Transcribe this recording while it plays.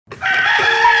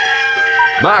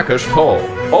Marcus Paul,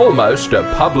 almost a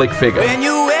public figure.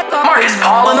 Marcus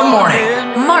Paul in the morning.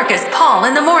 Marcus Paul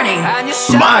in the morning.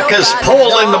 Marcus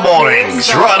Paul in the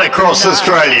mornings, right across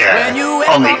Australia,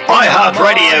 on the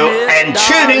iHeartRadio and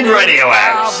TuneIn radio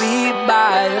apps. The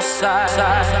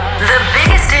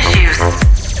biggest issues.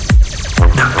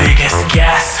 The biggest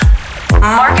guests.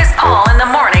 Marcus Paul in the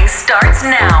morning starts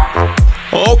now.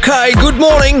 Okay, good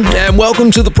morning and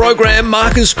welcome to the program,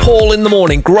 Marcus Paul in the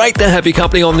morning. Great to have your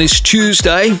company on this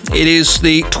Tuesday. It is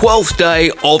the 12th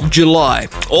day of July.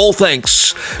 All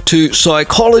thanks to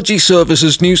Psychology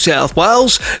Services New South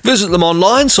Wales. Visit them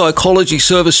online,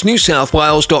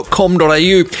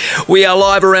 psychologyservicenewsouthwales.com.au. We are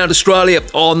live around Australia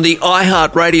on the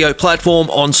iHeartRadio platform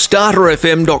on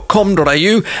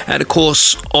starterfm.com.au and of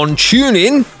course on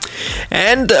TuneIn.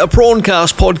 And a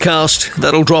PRAWNCAST podcast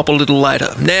that'll drop a little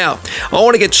later. Now, I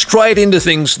want to get straight into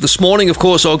things this morning. Of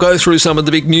course, I'll go through some of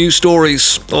the big news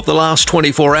stories of the last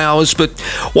 24 hours. But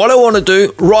what I want to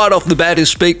do right off the bat is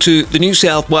speak to the New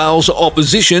South Wales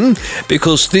opposition,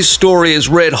 because this story is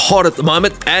red hot at the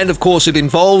moment. And of course, it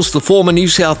involves the former New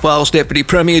South Wales Deputy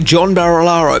Premier, John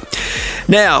Barilaro.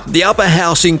 Now, the upper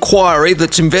house inquiry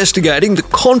that's investigating the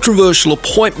controversial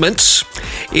appointments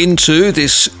into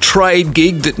this trade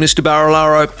gig that Mr.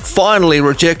 Barilaro finally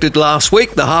rejected last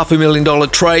week, the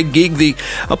 $500,000 trade gig, the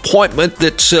appointment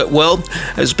that,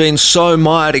 has been so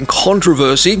mired in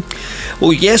controversy.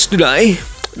 Well, yesterday,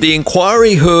 the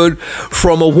inquiry heard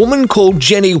from a woman called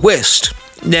Jenny West.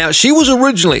 Now, she was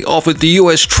originally offered the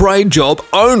US trade job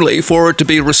only for it to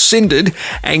be rescinded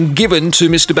and given to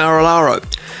Mr. Barilaro.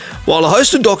 While a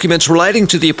host of documents relating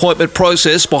to the appointment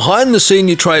process behind the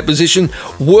senior trade position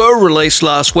were released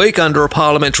last week under a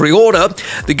parliamentary order,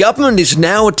 the government is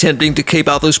now attempting to keep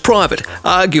others private,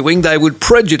 arguing they would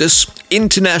prejudice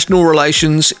international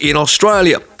relations in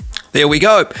Australia. There we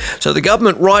go. So the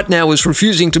government right now is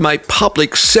refusing to make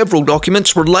public several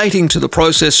documents relating to the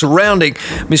process surrounding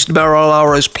Mr.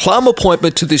 Barilaro's plum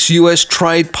appointment to this US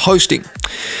trade posting.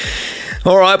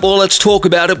 All right, well, let's talk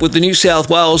about it with the New South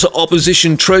Wales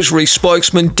Opposition Treasury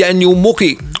spokesman, Daniel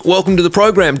Mookie. Welcome to the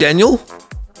program, Daniel.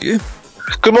 Thank you.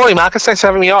 Good morning, Marcus. Thanks for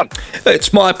having me on.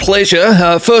 It's my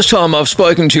pleasure. First time I've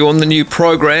spoken to you on the new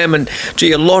program, and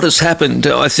gee, a lot has happened,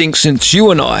 I think, since you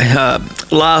and I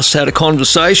last had a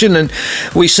conversation, and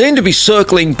we seem to be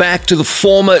circling back to the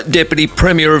former Deputy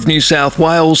Premier of New South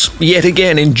Wales yet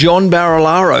again in John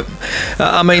Barilaro.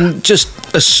 Just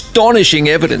astonishing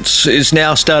evidence is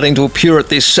now starting to appear at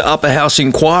this upper house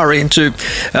inquiry into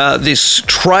this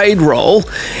trade role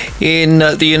in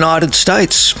the United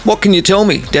States. What can you tell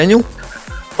me, Daniel?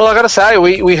 Well, I got to say,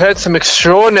 we heard some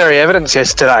extraordinary evidence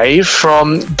yesterday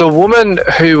from the woman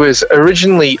who was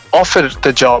originally offered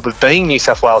the job of being New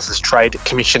South Wales's Trade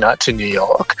Commissioner to New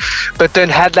York, but then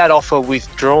had that offer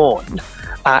withdrawn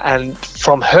and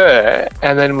from her,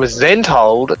 and then was then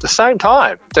told at the same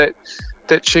time that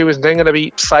she was then going to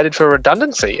be slated for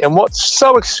redundancy. And what's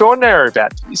so extraordinary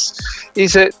about this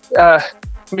is that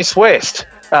Miss West,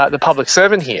 the public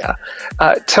servant here,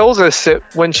 tells us that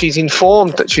when she's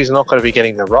informed that she's not going to be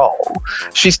getting the role,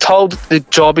 she's told that the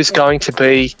job is going to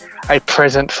be a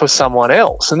present for someone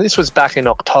else. And this was back in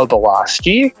October last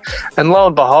year. And lo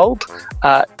and behold,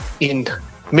 in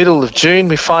middle of June,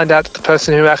 we find out that the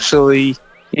person who actually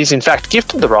is in fact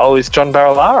gifted the role is John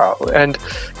Barilaro. And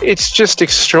it's just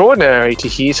extraordinary to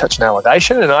hear such an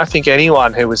allegation. And I think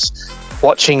anyone who was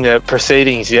watching the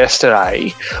proceedings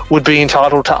yesterday would be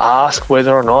entitled to ask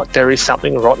whether or not there is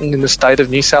something rotten in the state of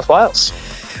New South Wales.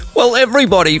 Well,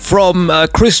 everybody from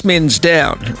Chris Minns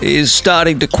down is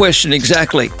starting to question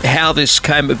exactly how this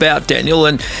came about, Daniel.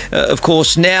 And, of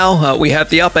course, now we have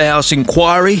the upper house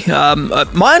inquiry.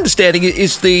 My understanding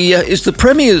is the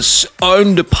Premier's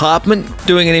own department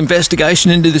doing an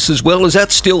investigation into this as well. Is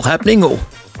that still happening, or...?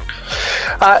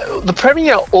 The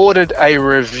Premier ordered a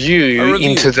review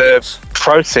into the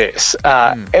process,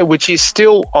 which is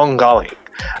still ongoing.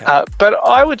 Okay. But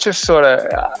I would just sort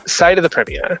of say to the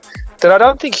Premier that I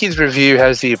don't think his review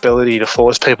has the ability to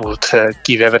force people to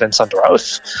give evidence under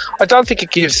oath. I don't think it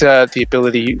gives the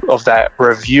ability of that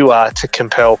reviewer to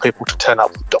compel people to turn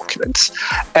up with documents.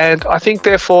 And I think,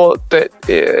 therefore, that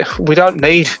we don't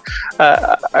need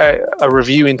a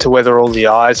review into whether all the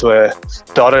I's were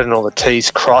dotted and all the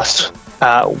T's crossed.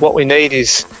 What we need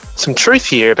is some truth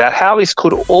here about how this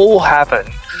could all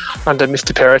happen under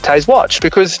Mr. Perrottet's watch.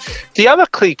 Because the other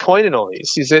key point in all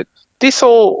this is that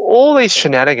all these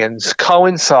shenanigans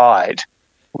coincide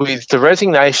with the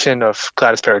resignation of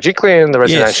Gladys Berejiklian, the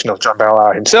resignation of John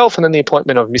Barilaro himself, and then the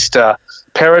appointment of Mr.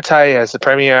 Perrottet as the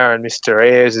Premier and Mr.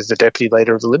 Ayres as the Deputy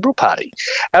Leader of the Liberal Party.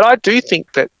 And I do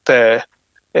think that the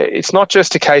it's not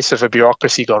just a case of a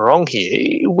bureaucracy gone wrong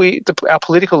here. Our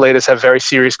political leaders have very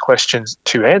serious questions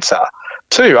to answer.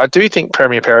 Two, I do think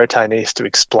Premier Perrottet needs to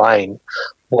explain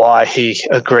why he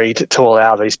agreed to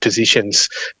allow these positions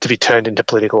to be turned into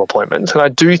political appointments. And I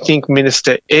do think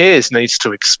Minister Ayres needs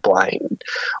to explain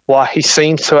why he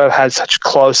seems to have had such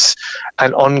close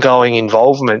and ongoing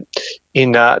involvement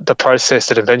in the process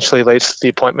that eventually leads to the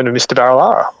appointment of Mr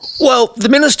Barilaro. Well, the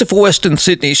Minister for Western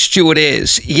Sydney, Stuart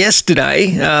Ayres, yesterday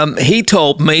he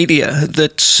told media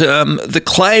that the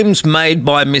claims made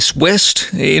by Miss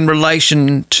West in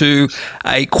relation to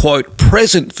a, quote,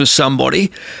 present for somebody,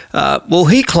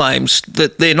 he claims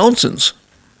that they're nonsense.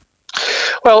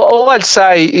 Well, all I'd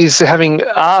say is, having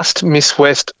asked Miss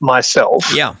West myself,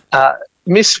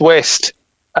 Miss West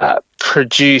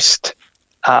produced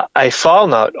a file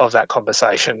note of that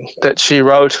conversation that she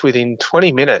wrote within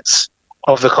 20 minutes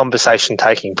of the conversation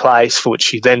taking place, for which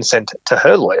she then sent it to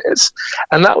her lawyers.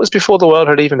 And that was before the world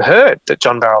had even heard that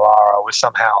John Barilaro was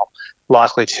somehow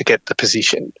likely to get the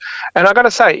position. And I've got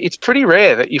to say, it's pretty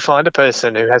rare that you find a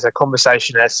person who has a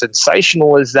conversation as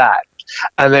sensational as that,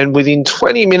 and then within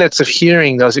 20 minutes of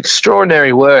hearing those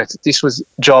extraordinary words, that this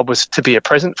job was to be a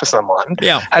present for someone,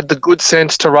 had the good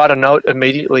sense to write a note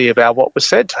immediately about what was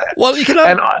said to her. Well, you can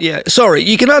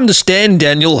you can understand,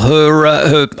 Daniel,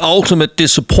 her ultimate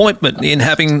disappointment in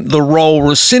having the role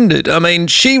rescinded. I mean,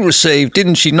 she received,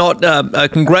 didn't she not, a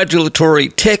congratulatory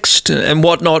text and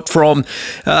whatnot from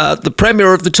the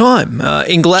Premier of the time,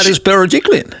 in Gladys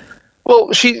Berejiklian.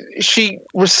 Well, she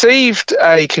received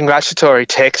a congratulatory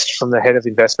text from the head of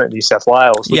investment in New South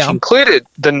Wales, which included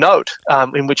the note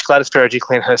in which Gladys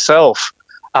Berejiklian herself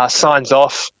signs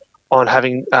off on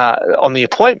having on the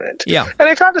appointment. And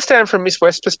I can understand from Miss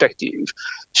West's perspective,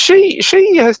 she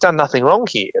has done nothing wrong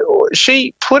here.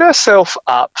 She put herself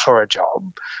up for a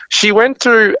job. She went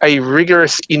through a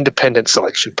rigorous independent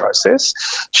selection process.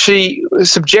 She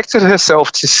subjected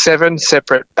herself to 7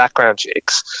 separate background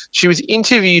checks. She was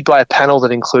interviewed by a panel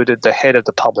that included the head of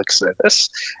the public service.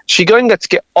 She got to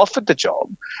get offered the job.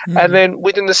 And then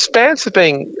within the span of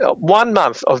being 1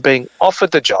 month of being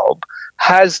offered the job,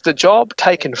 has the job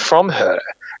taken from her,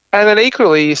 and then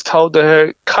equally is told that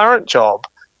her current job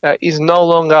is no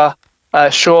longer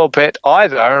a sure bet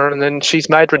either, and then she's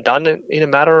made redundant in a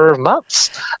matter of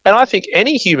months. And I think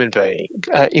any human being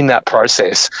in that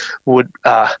process would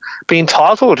be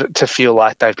entitled to feel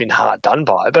like they've been hard done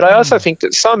by. But I also think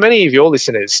that so many of your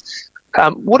listeners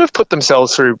would have put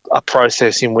themselves through a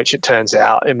process in which it turns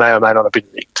out it may or may not have been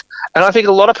rigged. And I think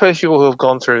a lot of people who have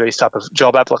gone through these type of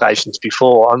job applications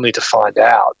before, only to find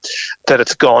out that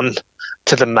it's gone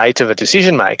to the mate of a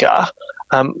decision maker,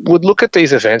 would look at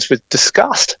these events with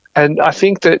disgust. And I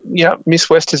think that Miss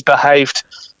West has behaved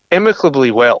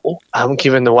amicably well,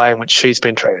 given the way in which she's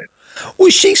been treated.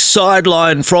 Was she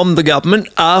sidelined from the government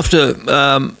after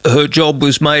her job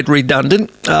was made redundant?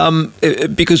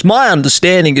 Because my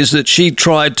understanding is that she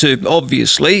tried to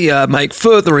obviously make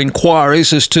further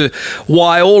inquiries as to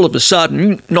why all of a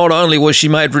sudden not only was she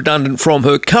made redundant from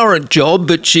her current job,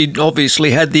 but she'd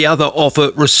obviously had the other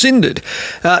offer rescinded.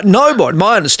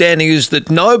 My understanding is that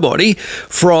nobody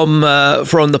from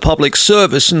the public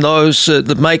service and those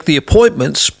that make the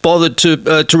appointments bothered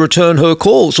to return her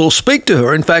calls or speak to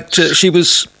her. In fact, she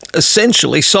was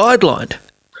essentially sidelined.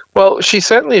 Well, she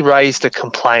certainly raised a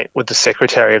complaint with the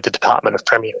Secretary of the Department of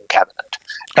Premier and Cabinet.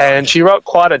 And she wrote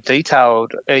quite a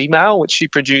detailed email, which she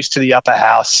produced to the Upper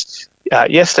House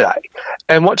yesterday.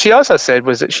 And what she also said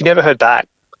was that she never heard back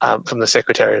from the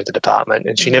Secretary of the Department,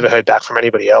 and she never heard back from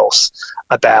anybody else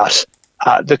about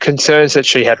the concerns that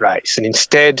she had raised. And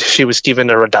instead, she was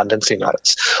given a redundancy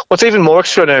notice. What's even more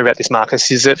extraordinary about this, Marcus,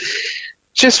 is that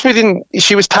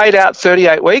she was paid out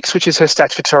 38 weeks, which is her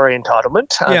statutory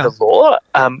entitlement under law.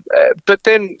 But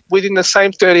then within the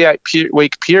same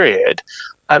 38-week period,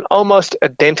 an almost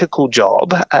identical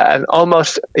job, an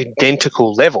almost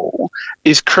identical level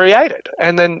is created.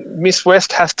 And then Miss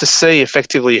West has to see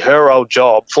effectively her old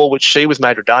job, for which she was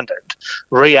made redundant,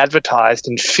 re-advertised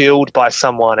and filled by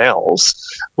someone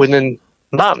else within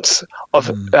months of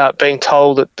being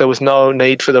told that there was no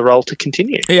need for the role to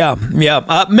continue.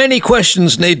 Many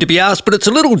questions need to be asked, but it's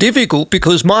a little difficult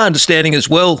because my understanding as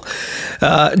well,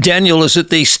 Daniel, is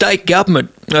that the state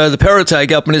government, the Perrottet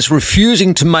government, is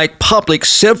refusing to make public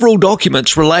several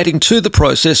documents relating to the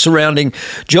process surrounding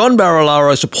John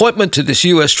Barilaro's appointment to this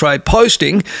US trade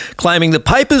posting, claiming the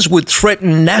papers would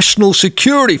threaten national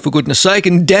security, for goodness sake,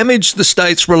 and damage the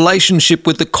state's relationship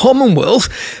with the Commonwealth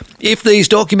if these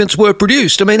documents were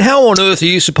produced. I mean, how on earth are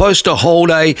you supposed to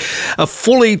hold a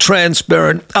fully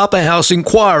transparent upper house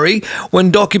inquiry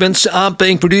when documents aren't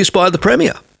being produced by the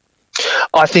Premier?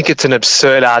 I think it's an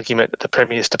absurd argument that the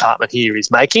Premier's department here is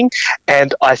making,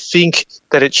 and I think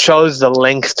that it shows the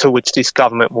length to which this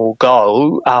government will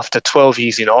go after 12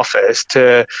 years in office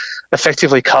to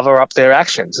effectively cover up their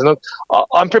actions. And look,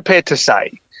 I'm prepared to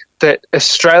say that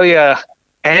Australia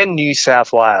and New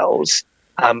South Wales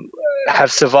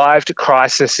have survived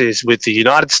crises with the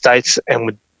United States and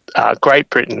with Great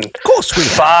Britain, of course,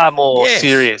 far more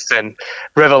serious than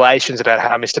revelations about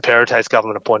how Mr. Perrottet's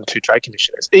government appointed 2 trade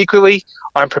commissioners. Equally,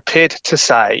 I'm prepared to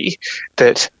say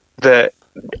that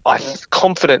I'm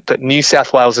confident that New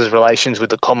South Wales's relations with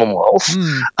the Commonwealth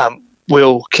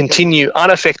will continue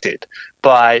unaffected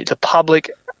by the public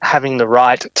having the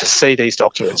right to see these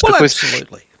documents. Well,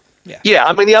 absolutely. Yeah,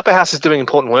 I mean, the upper house is doing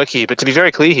important work here, but to be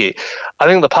very clear here, I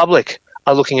think the public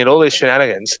are looking at all these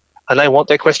shenanigans and they want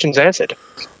their questions answered.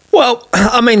 Well,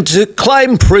 I mean, to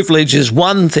claim privilege is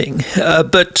one thing,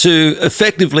 but to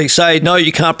effectively say, no,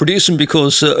 you can't produce them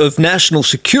because of national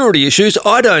security issues,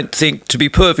 I don't think, to be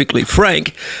perfectly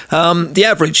frank, the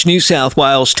average New South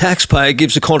Wales taxpayer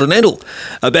gives a continental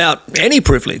about any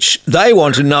privilege. They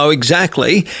want to know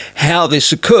exactly how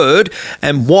this occurred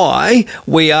and why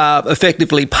we are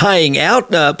effectively paying out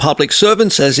public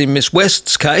servants, as in Miss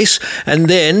West's case, and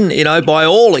then, by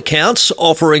all accounts,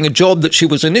 offering a job that she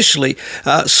was initially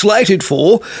slated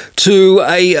for to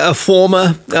a former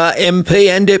MP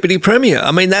and Deputy Premier.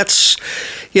 I mean, that's,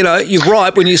 you're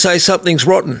right when you say something's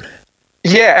rotten.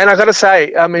 Yeah, and I've got to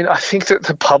say, I mean, I think that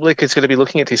the public is going to be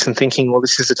looking at this and thinking, well,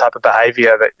 this is the type of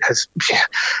behaviour that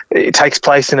it takes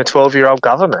place in a 12-year-old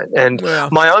government. And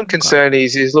my own concern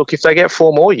is, look, if they get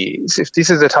 4 more years, if this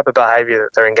is the type of behaviour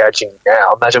that they're engaging in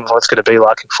now, imagine what it's going to be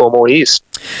like in 4 more years.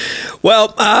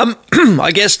 Well,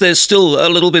 I guess there's still a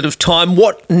little bit of time.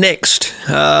 What next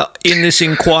in this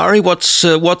inquiry? What's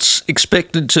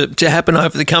expected to happen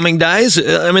over the coming days?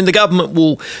 I mean, the government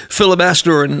will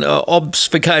filibuster and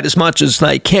obfuscate as much as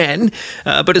they can,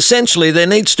 but essentially there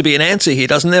needs to be an answer here,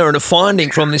 doesn't there, and a finding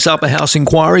from this upper house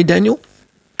inquiry, Daniel?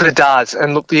 It does.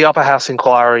 And look, the upper house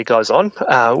inquiry goes on.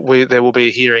 There will be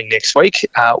a hearing next week.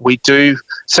 We do,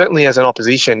 certainly as an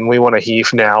opposition, we want to hear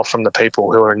now from the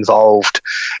people who are involved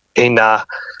in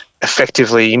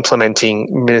effectively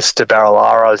implementing Minister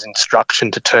Barilaro's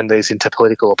instruction to turn these into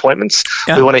political appointments.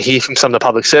 Yeah. We want to hear from some of the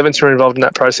public servants who are involved in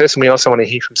that process, and we also want to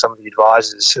hear from some of the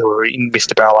advisors who are in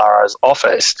Mr. Barilaro's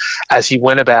office as he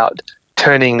went about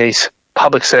turning these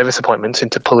public service appointments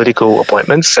into political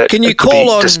appointments. Can you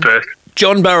call on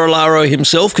John Barilaro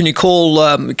himself? Can you call?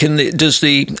 Does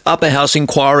the upper house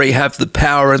inquiry have the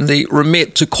power and the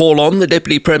remit to call on the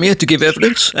Deputy Premier to give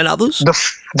evidence and others?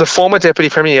 The former Deputy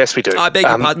Premier, yes, we do. I beg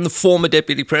your pardon, the former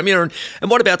Deputy Premier.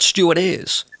 And what about Stuart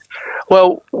Ayres?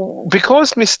 Well,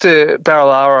 because Mr.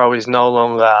 Barilaro is no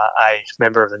longer a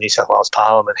member of the New South Wales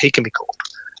Parliament, he can be called.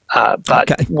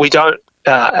 But we don't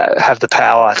have the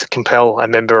power to compel a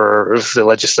member of the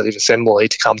Legislative Assembly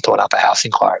to come to an upper house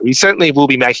inquiry. We certainly will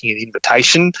be making an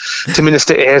invitation to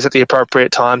Minister Ayres at the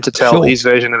appropriate time to tell his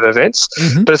version of events,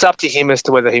 but it's up to him as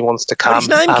to whether he wants to come. His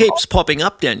name keeps popping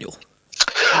up, Daniel.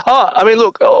 I mean,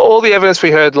 look, all the evidence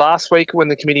we heard last week when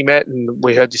the committee met and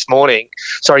we heard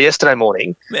yesterday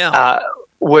morning,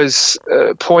 was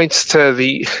points to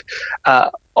the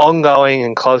ongoing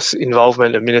and close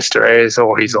involvement of Minister Ayres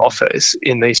or his office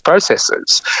in these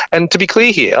processes. And to be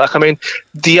clear here,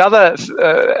 the other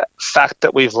fact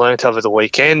that we've learnt over the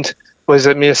weekend was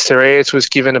that Minister Ayres was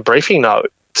given a briefing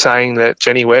note saying that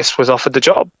Jenny West was offered the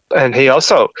job, and he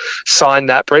also signed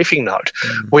that briefing note.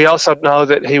 We also know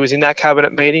that he was in that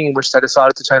cabinet meeting in which they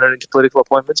decided to turn it into political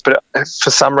appointments, but for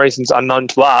some reasons unknown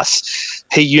to us,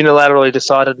 he unilaterally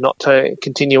decided not to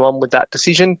continue on with that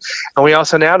decision. And we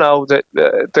also now know that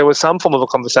there was some form of a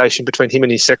conversation between him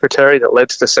and his secretary that led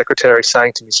to the secretary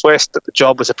saying to Ms West that the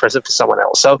job was a present for someone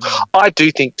else. So I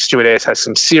do think Stuart Ayres has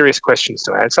some serious questions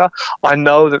to answer. I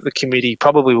know that the committee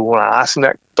probably will want to ask him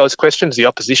those questions. The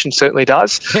opposition certainly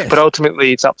does. Yes. But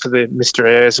ultimately it's up for Mr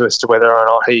Ayres as to whether or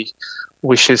not he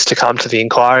wishes to come to the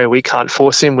inquiry. We can't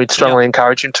force him. We'd strongly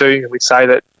encourage him to. We'd say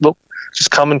that, look, just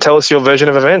come and tell us your version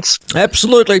of events.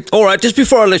 Absolutely. All right, just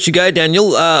before I let you go,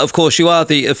 Daniel, of course, you are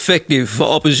the effective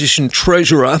opposition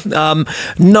treasurer.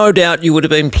 No doubt you would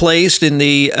have been pleased in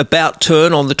the about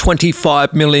turn on the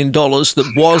 $25 million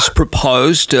that was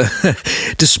proposed to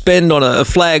spend on a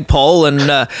flagpole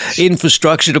and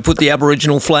infrastructure to put the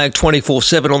Aboriginal flag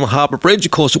 24/7 on the Harbour Bridge.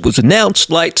 Of course, it was announced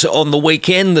late on the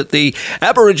weekend that the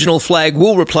Aboriginal flag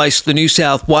will replace the New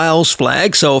South Wales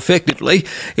flag, so effectively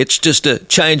it's just a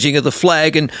changing of the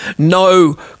flag and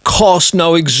no cost,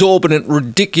 no exorbitant,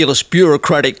 ridiculous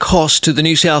bureaucratic cost to the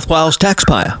New South Wales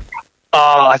taxpayer.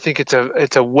 Oh, I think it's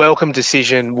a welcome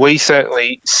decision. We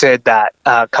certainly said that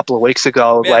a couple of weeks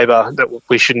ago, Labor, that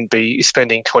we shouldn't be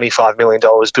spending $25 million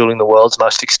building the world's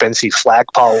most expensive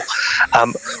flagpole.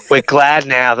 We're glad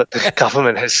now that the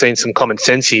government has seen some common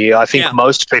sense here. I think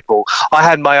most people, I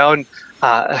had my own,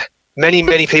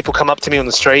 many people come up to me on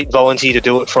the street, volunteer to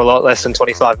do it for a lot less than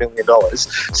 $25 million.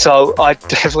 So I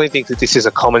definitely think that this is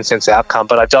a common sense outcome,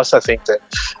 but I also think that,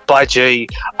 by gee,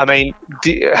 I mean,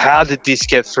 how did this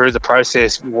get through the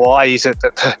process? Why is it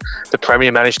that the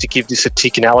Premier managed to give this a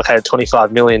tick and allocated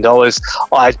 $25 million?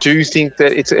 I do think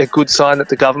that it's a good sign that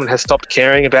the government has stopped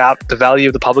caring about the value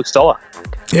of the public's dollar.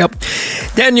 Yep.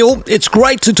 Daniel, it's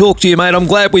great to talk to you, mate. I'm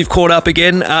glad we've caught up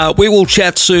again. We will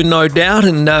chat soon, no doubt,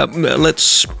 and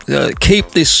let's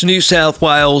keep this New South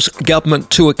Wales government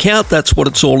to account. That's what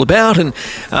it's all about. And,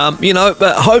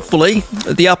 hopefully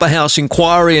the Upper House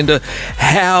inquiry into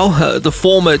how the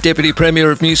former Deputy Premier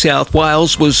of New South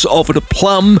Wales was offered a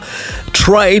plum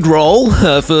trade role for,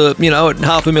 at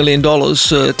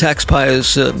 $500,000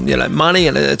 taxpayers' money,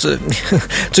 and it's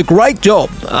a great job.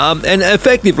 And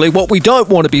effectively, what we don't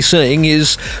want to be seeing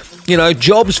is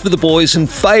jobs for the boys and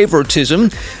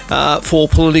favouritism for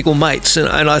political mates.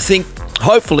 And I think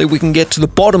hopefully we can get to the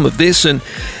bottom of this, and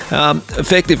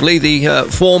effectively the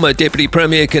former Deputy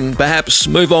Premier can perhaps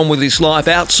move on with his life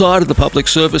outside of the public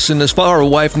service and as far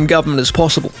away from government as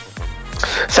possible.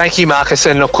 Thank you, Marcus,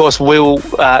 and of course we'll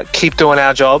keep doing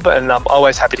our job, and I'm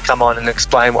always happy to come on and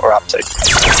explain what we're up to.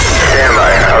 Stand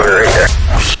by, I'll be right there.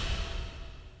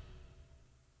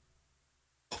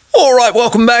 All right,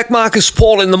 welcome back. Marcus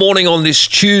Paul in the morning on this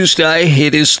Tuesday.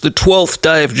 It is the 12th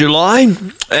day of July,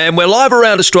 and we're live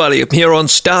around Australia here on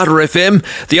Starter FM,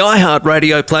 the iHeart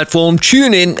Radio platform,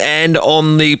 tune in, and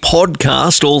on the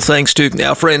podcast, all thanks to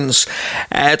our friends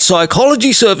at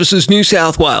Psychology Services New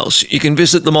South Wales. You can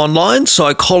visit them online,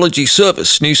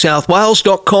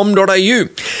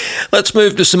 psychologyservicenewsouthwales.com.au. Let's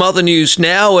move to some other news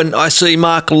now, and I see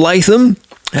Mark Latham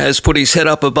has put his head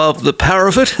up above the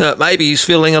parapet. Maybe he's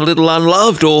feeling a little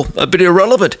unloved or a bit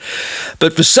irrelevant.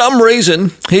 But for some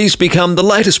reason, he's become the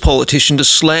latest politician to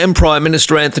slam Prime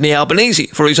Minister Anthony Albanese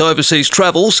for his overseas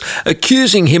travels,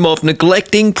 accusing him of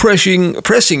neglecting pressing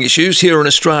issues here in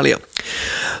Australia.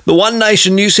 The One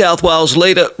Nation New South Wales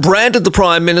leader branded the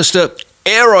Prime Minister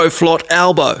Aeroflot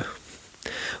Albo.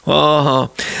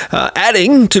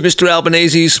 Adding to Mr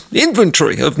Albanese's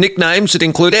inventory of nicknames that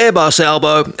include Airbus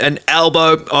Albo and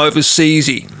Albo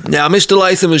Overseasy. Now, Mr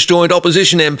Latham has joined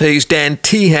opposition MPs Dan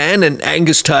Tehan and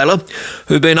Angus Taylor,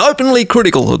 who've been openly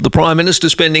critical of the Prime Minister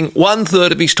spending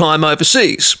 1/3 of his time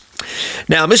overseas.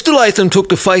 Now, Mr Latham took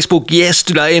to Facebook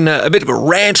yesterday in a bit of a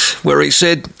rant where he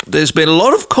said there's been a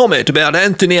lot of comment about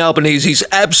Anthony Albanese's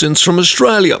absence from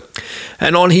Australia.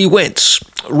 And on he went,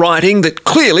 writing that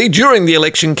clearly during the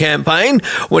election campaign,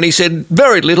 when he said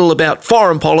very little about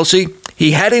foreign policy,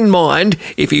 he had in mind,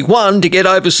 if he won, to get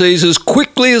overseas as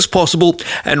quickly as possible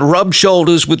and rub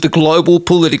shoulders with the global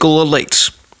political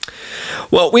elites.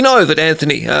 Well, we know that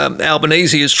Anthony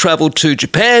Albanese has travelled to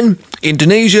Japan,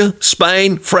 Indonesia,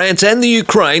 Spain, France and the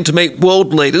Ukraine to meet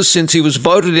world leaders since he was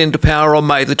voted into power on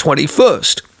May the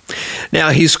 21st.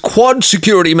 Now, his Quad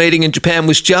security meeting in Japan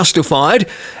was justified,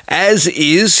 as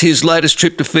is his latest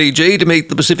trip to Fiji to meet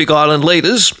the Pacific Island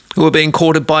leaders who are being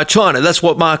courted by China. That's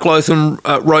what Mark Latham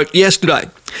wrote yesterday.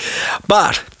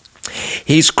 But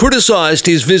he's criticised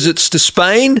his visits to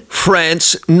Spain,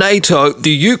 France, NATO,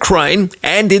 the Ukraine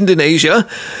and Indonesia,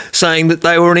 saying that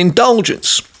they were an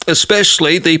indulgence,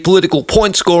 especially the political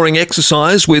point-scoring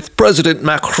exercise with President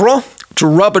Macron to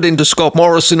rub it into Scott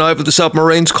Morrison over the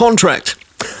submarines contract.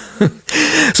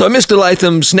 So Mr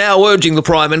Latham's now urging the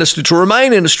Prime Minister to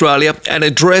remain in Australia and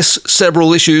address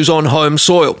several issues on home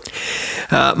soil.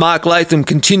 Mark Latham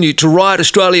continued to write,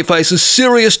 Australia faces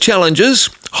serious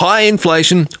challenges: high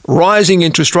inflation, rising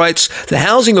interest rates, the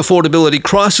housing affordability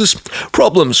crisis,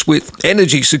 problems with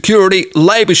energy security,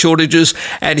 labour shortages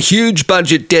and huge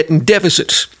budget debt and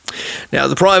deficits. Now,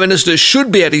 the Prime Minister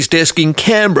should be at his desk in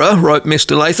Canberra, wrote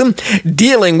Mr Latham,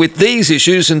 dealing with these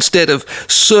issues instead of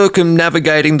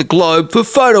circumnavigating the globe for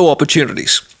photo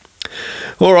opportunities.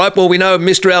 All right, well, we know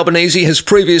Mr Albanese has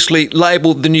previously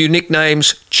labelled the new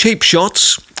nicknames cheap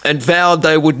shots and vowed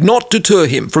they would not deter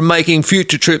him from making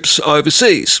future trips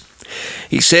overseas.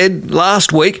 He said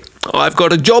last week, I've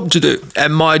got a job to do,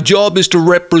 and my job is to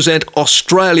represent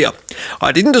Australia.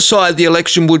 I didn't decide the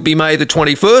election would be May the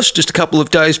 21st, just a couple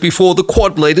of days before the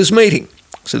Quad leaders meeting.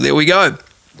 So there we go.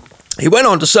 He went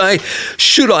on to say,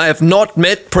 should I have not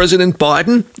met President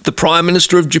Biden, the Prime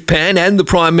Minister of Japan and the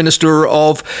Prime Minister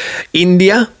of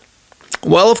India?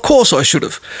 Well, of course I should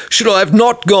have. Should I have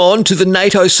not gone to the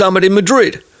NATO summit in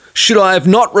Madrid? should I have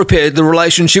not repaired the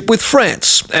relationship with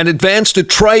France and advanced a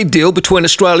trade deal between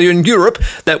Australia and Europe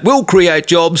that will create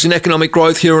jobs and economic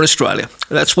growth here in Australia?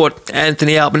 That's what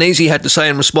Anthony Albanese had to say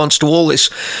in response to all this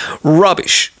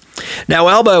rubbish. Now,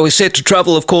 Albo is set to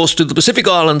travel, of course, to the Pacific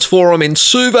Islands Forum in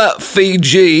Suva,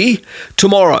 Fiji,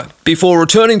 tomorrow, before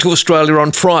returning to Australia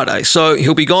on Friday, so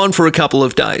he'll be gone for a couple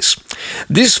of days.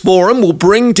 This forum will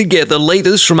bring together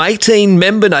leaders from 18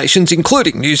 member nations,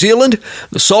 including New Zealand,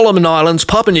 the Solomon Islands,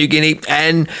 Papua New Guinea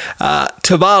and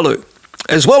Tuvalu.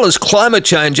 As well as climate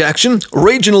change action,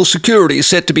 regional security is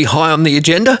set to be high on the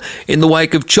agenda in the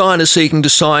wake of China seeking to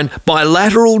sign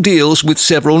bilateral deals with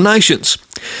several nations.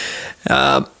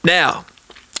 Now,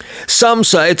 some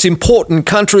say it's important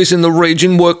countries in the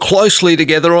region work closely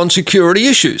together on security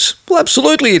issues. Well,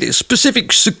 absolutely it is.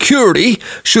 Pacific security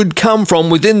should come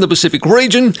from within the Pacific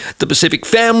region. The Pacific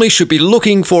family should be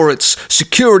looking for its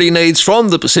security needs from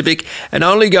the Pacific and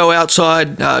only go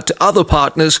outside to other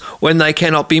partners when they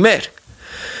cannot be met.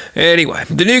 Anyway,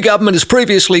 the new government has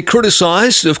previously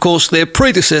criticised, of course, their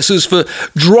predecessors for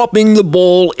dropping the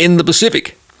ball in the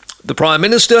Pacific. The Prime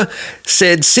Minister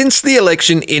said since the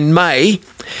election in May,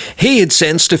 he had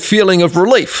sensed a feeling of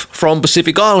relief from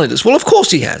Pacific Islanders. Well, of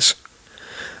course he has.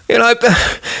 You know,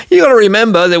 you got to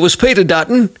remember there was Peter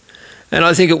Dutton, and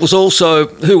I think it was also,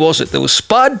 who was it? There was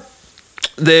Spud,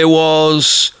 there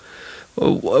was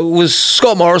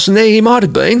Scott Morrison there, he might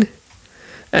have been,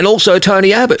 and also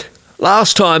Tony Abbott.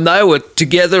 Last time they were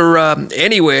together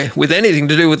anywhere with anything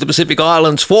to do with the Pacific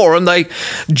Islands Forum, they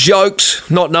joked,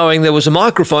 not knowing there was a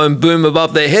microphone boom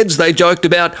above their heads, they joked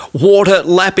about water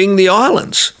lapping the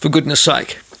islands, for goodness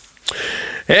sake.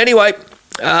 Anyway,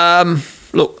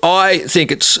 look, I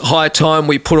think it's high time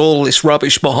we put all this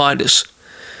rubbish behind us.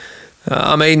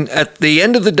 I mean, at the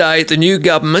end of the day, the new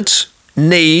government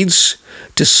needs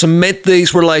to cement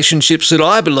these relationships that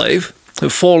I believe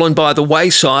have fallen by the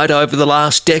wayside over the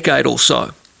last decade or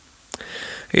so.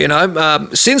 You know,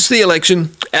 since the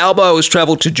election, Albo has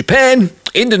travelled to Japan,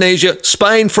 Indonesia,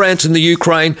 Spain, France and the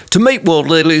Ukraine to meet world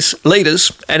leaders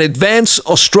and advance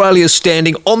Australia's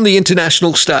standing on the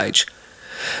international stage.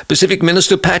 Pacific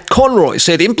Minister Pat Conroy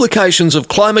said implications of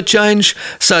climate change,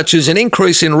 such as an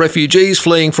increase in refugees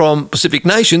fleeing from Pacific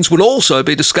nations, would also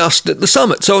be discussed at the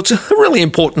summit. So it's a really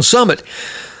important summit.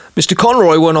 Mr.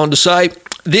 Conroy went on to say,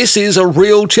 this is a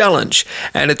real challenge,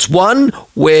 and it's one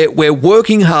where we're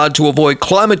working hard to avoid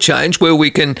climate change, where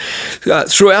we can,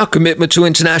 through our commitment to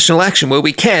international action, One of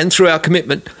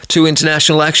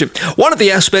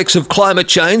the aspects of climate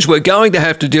change we're going to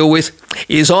have to deal with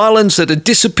is islands that are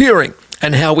disappearing,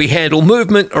 and how we handle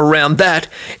movement around that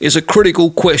is a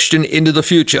critical question into the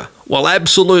future. Well,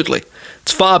 absolutely.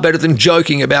 It's far better than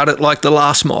joking about it like the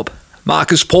last mob.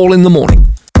 Marcus Paul in the morning.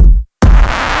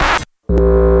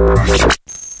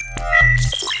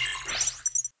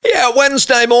 Yeah,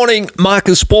 Wednesday morning,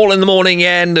 Marcus Paul in the morning,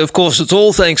 and of course it's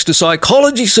all thanks to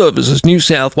Psychology Services New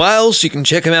South Wales. You can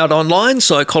check them out online,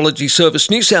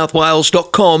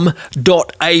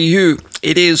 psychologyservicenewsouthwales.com.au.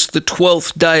 It is the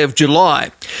 12th day of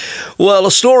July. Well,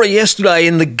 a story yesterday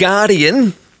in The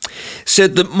Guardian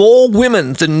said that more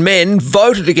women than men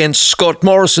voted against Scott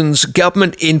Morrison's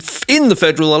government in the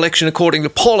federal election, according to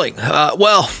polling.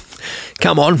 Well,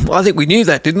 come on, I think we knew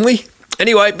that, didn't we?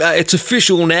 Anyway, it's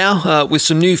official now with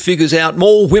some new figures out.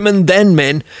 More women than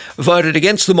men voted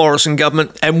against the Morrison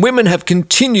government, and women have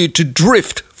continued to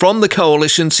drift from the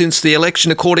coalition since the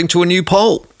election, according to a new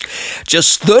poll.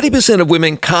 Just 30% of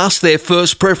women cast their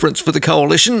first preference for the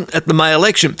coalition at the May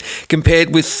election,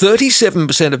 compared with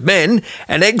 37% of men.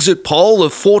 An exit poll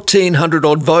of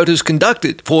 1,400-odd voters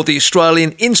conducted for the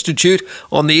Australian Institute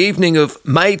on the evening of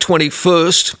May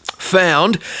 21st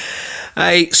found.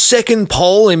 A second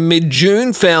poll in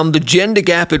mid-June found the gender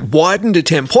gap had widened to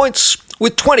 10 points,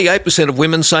 with 28% of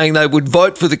women saying they would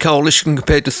vote for the coalition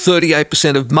compared to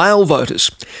 38% of male voters.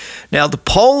 Now, the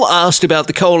poll asked about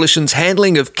the coalition's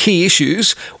handling of key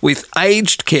issues with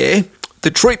aged care, the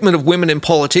treatment of women in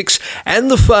politics, and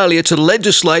the failure to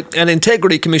legislate an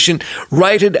integrity commission,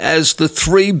 rated as the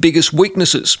three biggest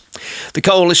weaknesses. The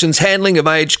coalition's handling of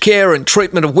aged care and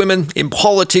treatment of women in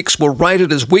politics were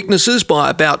rated as weaknesses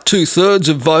by about two-thirds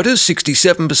of voters,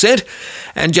 67%,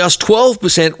 and just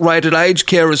 12% rated aged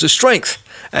care as a strength,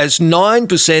 as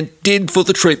 9% did for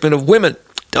the treatment of women.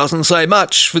 Doesn't say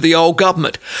much for the old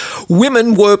government.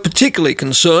 Women were particularly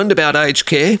concerned about aged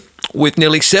care, with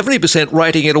nearly 70%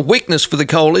 rating it a weakness for the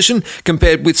coalition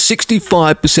compared with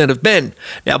 65% of men.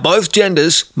 Now, both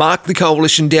genders marked the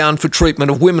coalition down for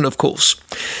treatment of women, of course.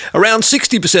 Around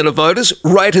 60% of voters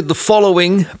rated the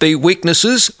following be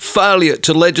weaknesses: failure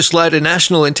to legislate a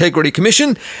National Integrity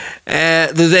Commission,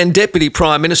 the then Deputy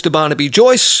Prime Minister Barnaby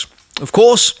Joyce, of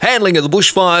course, handling of the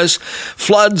bushfires,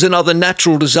 floods and other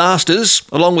natural disasters,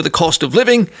 along with the cost of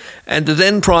living, and the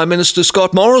then Prime Minister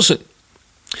Scott Morrison.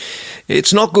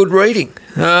 It's not good reading.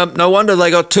 No wonder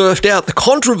they got turfed out. The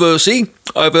controversy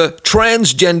over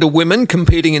transgender women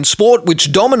competing in sport,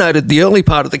 which dominated the early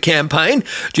part of the campaign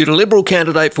due to Liberal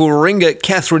candidate for Warringah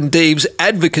Catherine Deeves'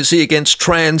 advocacy against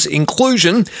trans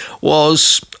inclusion,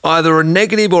 was either a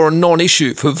negative or a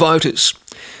non-issue for voters.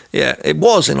 Yeah, it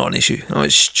was a non-issue.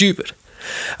 It's stupid.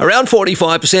 Around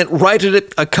 45% rated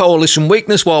it a coalition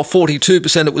weakness, while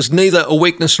 42% it was neither a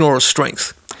weakness nor a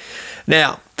strength.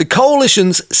 Now, the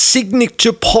coalition's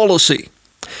signature policy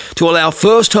to allow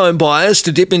first home buyers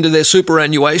to dip into their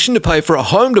superannuation to pay for a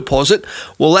home deposit,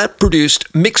 well, that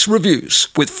produced mixed reviews,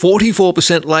 with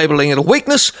 44% labelling it a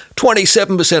weakness,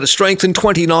 27% a strength and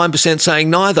 29% saying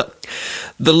neither.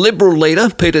 The Liberal leader,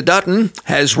 Peter Dutton,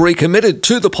 has recommitted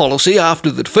to the policy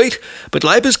after the defeat, but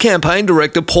Labor's campaign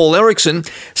director, Paul Erickson,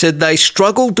 said they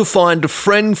struggled to find a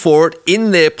friend for it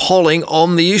in their polling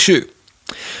on the issue.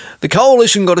 The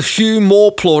coalition got a few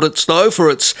more plaudits, though, for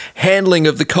its handling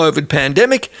of the COVID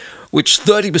pandemic, which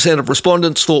 30% of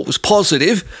respondents thought was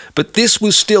positive, but this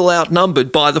was still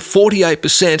outnumbered by the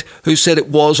 48% who said it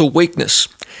was a weakness.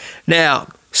 Now,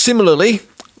 similarly,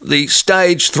 the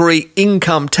Stage 3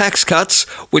 income tax cuts,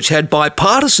 which had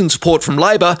bipartisan support from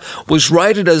Labor, was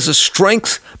rated as a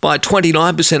strength by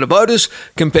 29% of voters,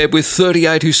 compared with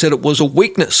 38% who said it was a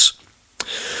weakness.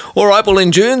 All right, well,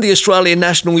 in June, the Australian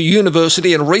National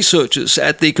University and researchers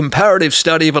at the Comparative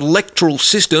Study of Electoral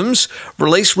Systems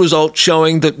released results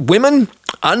showing that women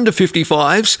under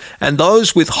 55s and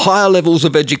those with higher levels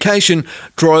of education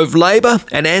drove Labor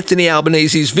and Anthony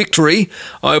Albanese's victory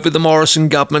over the Morrison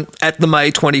government at the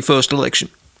May 21st election.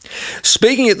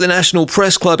 Speaking at the National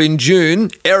Press Club in June,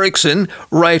 Erickson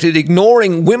rated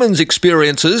ignoring women's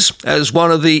experiences as one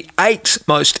of the 8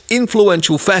 most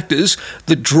influential factors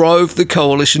that drove the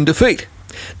coalition defeat.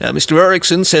 Now, Mr.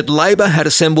 Erickson said Labor had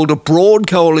assembled a broad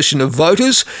coalition of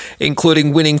voters,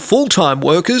 including winning full-time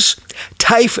workers,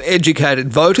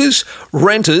 TAFE-educated voters,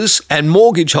 renters and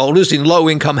mortgage holders in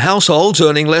low-income households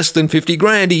earning less than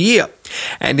 $50,000 a year,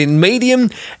 and in medium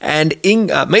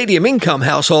income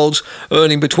households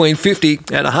earning between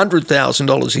 $50,000 and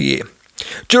 $100,000 a year.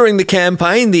 During the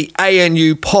campaign, the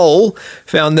ANU poll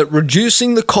found that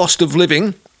reducing the cost of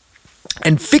living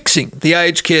and fixing the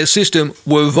aged care system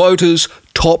were voters'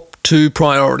 top 2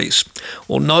 priorities.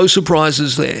 Well, no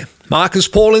surprises there. Marcus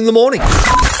Paul in the morning.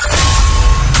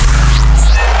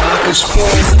 Marcus Paul.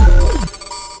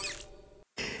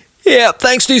 Yeah,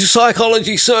 thanks to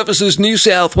Psychology Services New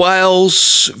South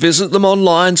Wales. Visit them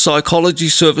online,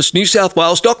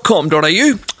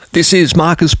 psychologyservicenewsouthwales.com.au. This is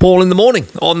Marcus Paul in the morning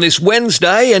on this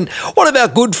Wednesday, and one of our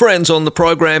good friends on the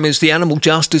program is the Animal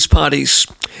Justice Party's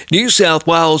New South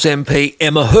Wales MP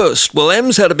Emma Hurst. Well,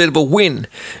 Em's had a bit of a win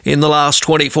in the last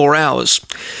 24 hours.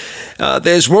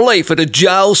 There's relief at a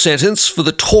jail sentence for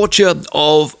the torture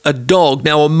of a dog.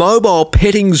 Now, a mobile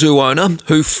petting zoo owner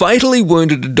who fatally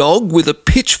wounded a dog with a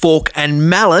pitchfork and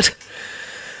mallet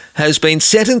has been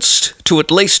sentenced to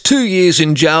at least 2 years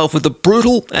in jail for the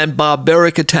brutal and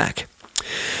barbaric attack.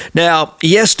 Now,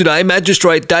 yesterday,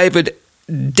 Magistrate David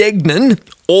Degnan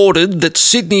ordered that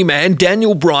Sydney man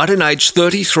Daniel Brighton, aged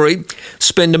 33,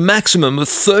 spend a maximum of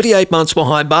 38 months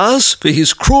behind bars for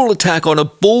his cruel attack on a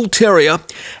bull terrier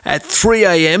at 3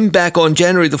 a.m. back on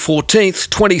January the 14th,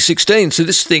 2016. So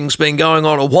this thing's been going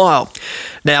on a while.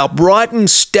 Now, Brighton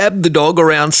stabbed the dog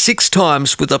around 6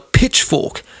 times with a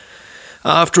pitchfork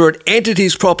after it entered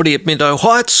his property at Minto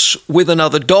Heights with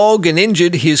another dog and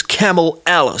injured his camel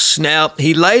Alice. Now,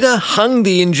 he later hung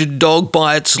the injured dog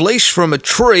by its leash from a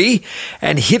tree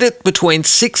and hit it between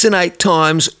 6 and 8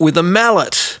 times with a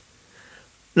mallet.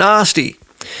 Nasty.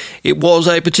 It was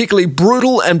a particularly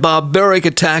brutal and barbaric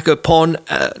attack upon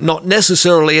not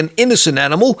necessarily an innocent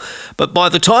animal, but by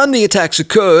the time the attacks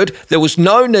occurred, there was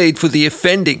no need for the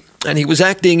offending, and he was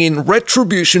acting in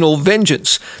retribution or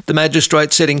vengeance, the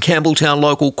magistrate said in Campbelltown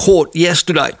Local Court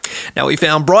yesterday. Now, he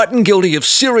found Brighton guilty of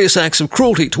serious acts of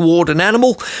cruelty toward an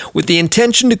animal with the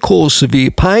intention to cause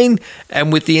severe pain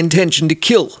and with the intention to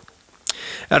kill.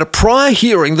 At a prior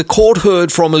hearing, the court heard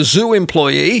from a zoo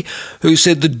employee who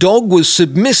said the dog was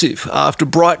submissive after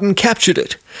Brighton captured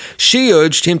it. She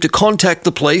urged him to contact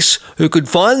the police, who could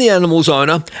find the animal's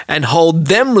owner and hold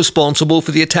them responsible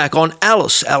for the attack on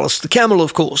Alice the camel,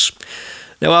 of course.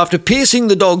 Now, after piercing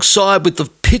the dog's side with the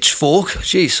pitchfork,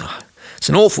 geez, it's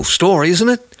an awful story, isn't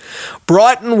it?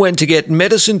 Brighton went to get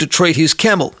medicine to treat his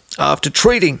camel. After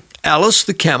treating Alice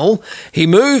the camel, he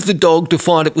moved the dog to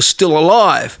find it was still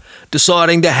alive,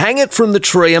 deciding to hang it from the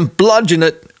tree and bludgeon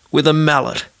it with a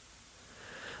mallet.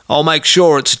 "I'll make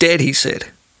sure it's dead," he said,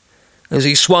 as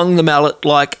he swung the mallet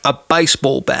like a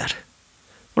baseball bat.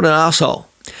 What an arsehole.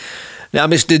 Now,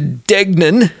 Mr.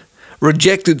 Degnan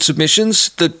rejected submissions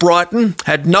that Brighton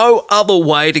had no other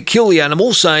way to kill the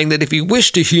animal, saying that if he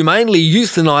wished to humanely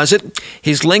euthanise it,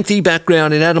 his lengthy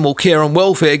background in animal care and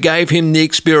welfare gave him the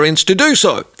experience to do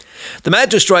so. The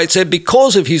magistrate said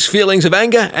because of his feelings of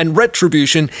anger and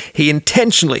retribution, he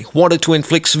intentionally wanted to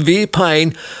inflict severe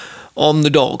pain on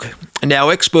the dog. Now,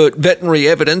 expert veterinary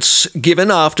evidence given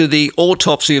after the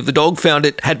autopsy of the dog found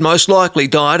it had most likely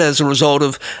died as a result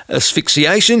of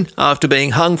asphyxiation after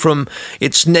being hung from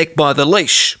its neck by the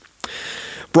leash.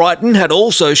 Brighton had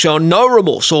also shown no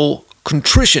remorse or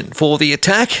contrition for the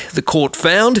attack, the court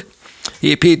found.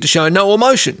 He appeared to show no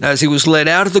emotion as he was led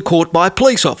out of the court by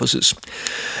police officers.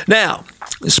 Now,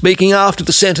 speaking after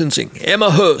the sentencing,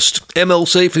 Emma Hurst,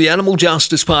 MLC for the Animal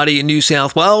Justice Party in New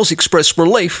South Wales, expressed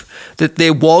relief that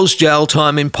there was jail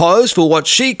time imposed for what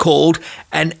she called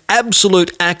an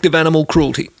absolute act of animal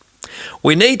cruelty.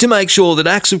 "We need to make sure that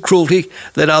acts of cruelty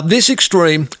that are this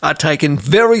extreme are taken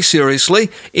very seriously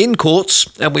in courts,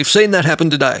 and we've seen that happen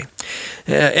today."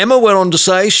 Emma went on to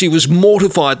say she was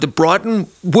mortified that Brighton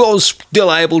was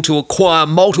still able to acquire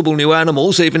multiple new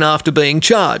animals even after being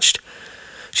charged.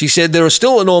 She said there are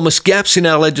still enormous gaps in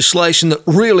our legislation that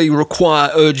really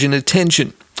require urgent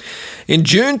attention. In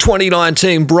June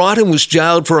 2019, Brighton was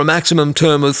jailed for a maximum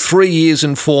term of 3 years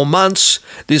and 4 months.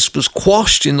 This was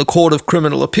quashed in the Court of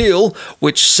Criminal Appeal,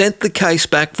 which sent the case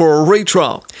back for a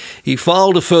retrial. He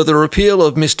filed a further appeal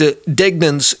of Mr.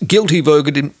 Degnan's guilty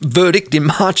verdict in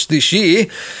March this year,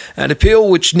 an appeal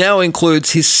which now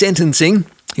includes his sentencing.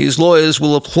 His lawyers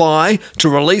will apply to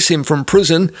release him from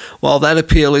prison while that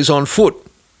appeal is on foot.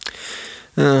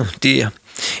 Oh dear.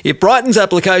 If Brighton's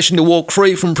application to walk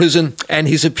free from prison and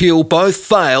his appeal both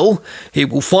fail, he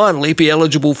will finally be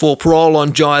eligible for parole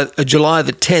on July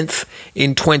the 10th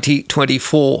in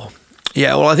 2024.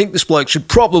 Yeah, well, I think this bloke should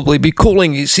probably be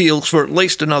cooling his heels for at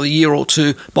least another year or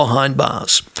two behind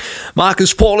bars.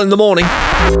 Marcus Paul in the morning.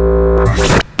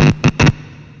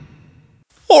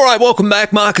 All right, welcome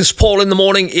back. Marcus Paul in the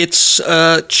morning. It's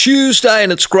Tuesday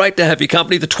and it's great to have your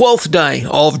company, the 12th day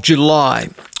of July.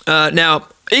 Now,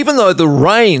 even though the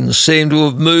rains seem to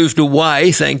have moved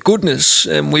away, thank goodness,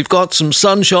 and we've got some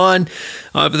sunshine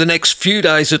over the next few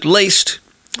days at least,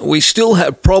 we still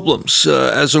have problems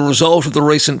as a result of the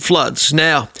recent floods.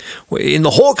 Now, in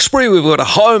the Hawkesbury, we've got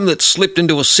a home that slipped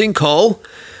into a sinkhole,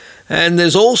 and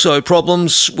there's also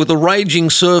problems with a raging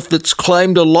surf that's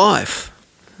claimed a life.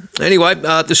 Anyway,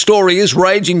 the story is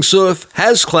raging surf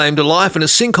has claimed a life, and a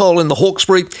sinkhole in the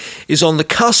Hawkesbury is on the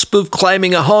cusp of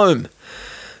claiming a home.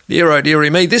 Dear, oh dearie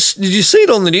me. Did you see it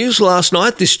on the news last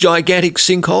night, this gigantic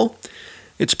sinkhole?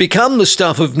 It's become the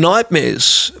stuff of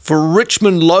nightmares for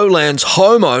Richmond Lowlands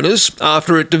homeowners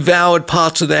after it devoured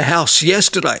parts of their house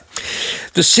yesterday.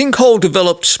 The sinkhole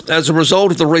developed as a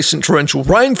result of the recent torrential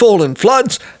rainfall and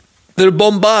floods that have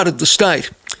bombarded the state,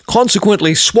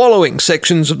 consequently swallowing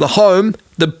sections of the home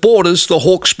that borders the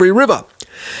Hawkesbury River.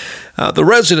 The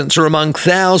residents are among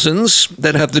thousands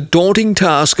that have the daunting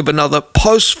task of another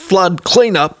post-flood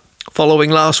cleanup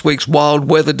following last week's wild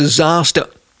weather disaster.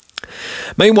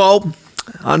 Meanwhile,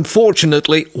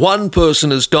 unfortunately, one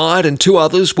person has died and 2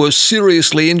 others were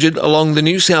seriously injured along the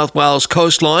New South Wales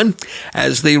coastline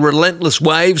as the relentless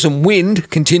waves and wind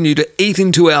continue to eat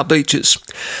into our beaches.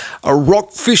 A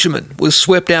rock fisherman was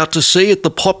swept out to sea at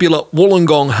the popular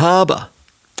Wollongong Harbour.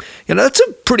 You know, it's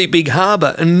a pretty big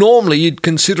harbour, and normally you'd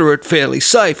consider it fairly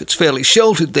safe. It's fairly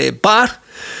sheltered there, but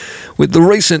with the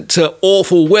recent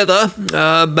awful weather,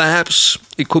 perhaps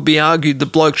it could be argued the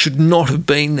bloke should not have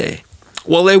been there.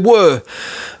 Well, there were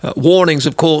warnings,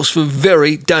 of course, for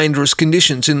very dangerous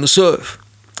conditions in the surf.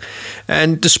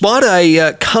 And despite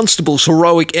a constable's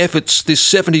heroic efforts, this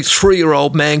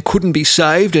 73-year-old man couldn't be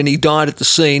saved and he died at the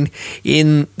scene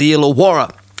in the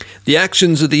Illawarra. The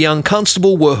actions of the young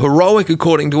constable were heroic,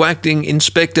 according to Acting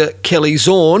Inspector Kelly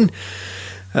Zorn.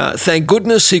 Thank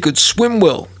goodness he could swim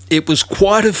well. it was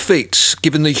quite a feat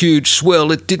given the huge swell.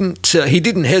 He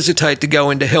didn't hesitate to go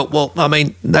in to help. Well, I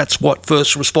mean, that's what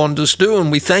first responders do,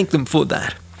 and we thank them for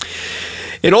that.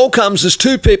 It all comes as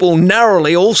two people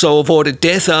narrowly also avoided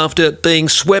death after being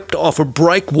swept off a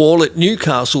break wall at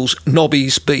Newcastle's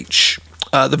Nobby's Beach.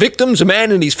 The victims, a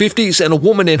man in his 50s and a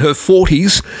woman in her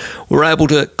 40s, were able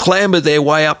to clamber their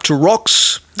way up to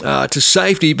rocks to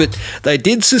safety, but they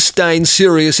did sustain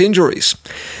serious injuries.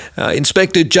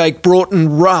 Inspector Jake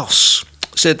Broughton-Rouse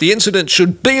said the incident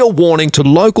should be a warning to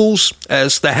locals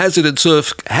as the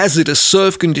hazardous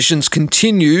surf conditions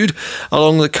continued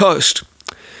along the coast.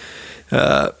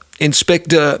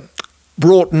 Inspector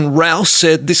Broughton-Rouse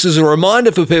said this is a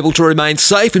reminder for people to remain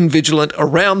safe and vigilant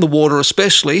around the water,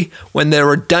 especially when there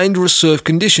are dangerous surf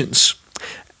conditions.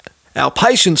 Our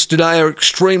patients today are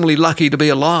extremely lucky to be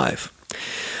alive.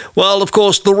 Well, of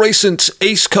course, the recent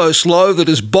East Coast low that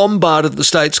has bombarded the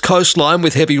state's coastline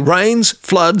with heavy rains,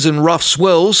 floods and rough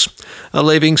swells are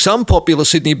leaving some popular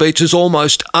Sydney beaches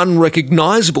almost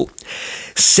unrecognisable.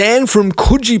 Sand from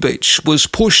Coogee Beach was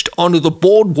pushed onto the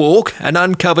boardwalk and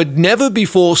uncovered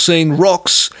never-before-seen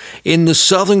rocks in the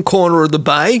southern corner of the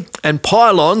bay and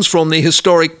pylons from the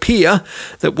historic pier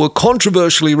that were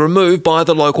controversially removed by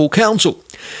the local council.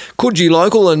 Coogee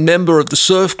local and member of the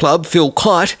surf club, Phil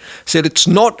Kite, said it's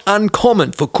not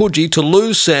uncommon for Coogee to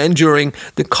lose sand during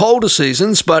the colder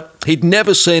seasons, but he'd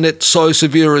never seen it so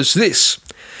severe as this.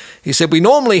 He said, we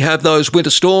normally have those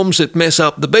winter storms that mess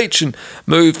up the beach and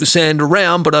move the sand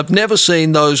around, but I've never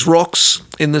seen those rocks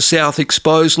in the south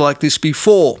exposed like this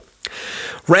before.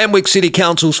 Randwick City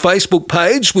Council's Facebook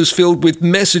page was filled with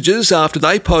messages after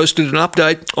they posted an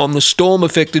update on the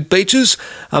storm-affected beaches.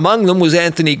 Among them was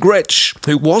Anthony Gretsch,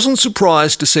 who wasn't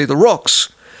surprised to see the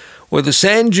rocks. Where the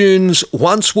sand dunes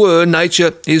once were,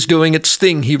 nature is doing its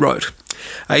thing, he wrote.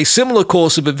 A similar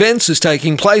course of events is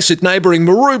taking place at neighbouring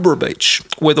Maroubra Beach,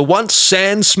 where the once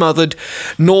sand-smothered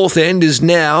north end is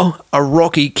now a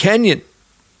rocky canyon.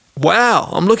 Wow,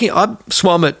 I've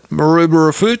swum at Maroubra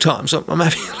a few times. I'm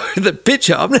having a look at the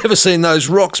picture. I've never seen those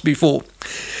rocks before.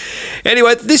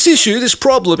 Anyway, this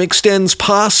problem extends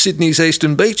past Sydney's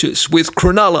eastern beaches, with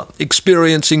Cronulla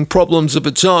experiencing problems of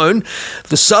its own.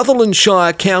 The Sutherland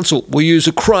Shire Council will use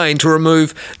a crane to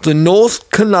remove the North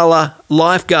Cronulla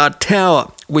Lifeguard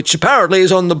Tower, which apparently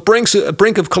is on the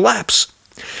brink of collapse.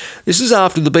 This is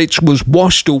after the beach was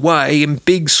washed away in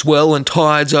big swell and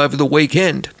tides over the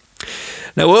weekend.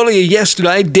 Now, earlier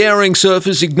yesterday, daring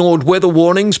surfers ignored weather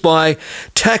warnings by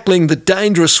tackling the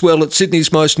dangerous swell at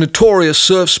Sydney's most notorious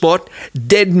surf spot,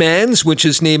 Dead Man's, which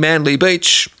is near Manly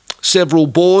Beach. Several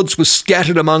boards were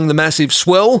scattered among the massive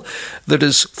swell that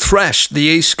has thrashed the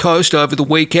east coast over the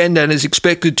weekend and is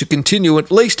expected to continue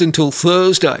at least until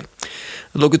Thursday.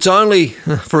 Look, it's only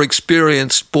for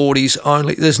experienced boardies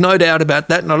only. There's no doubt about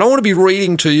that, and I don't want to be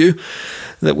reading to you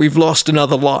that we've lost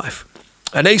another life.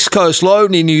 An east coast low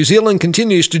near New Zealand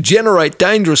continues to generate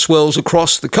dangerous swells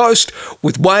across the coast,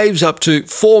 with waves up to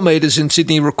 4 metres in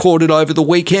Sydney recorded over the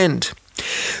weekend.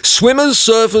 Swimmers,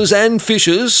 surfers and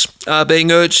fishers are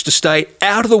being urged to stay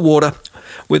out of the water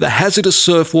with a hazardous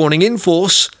surf warning in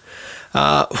force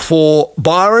for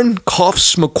Byron,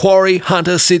 Coffs, Macquarie,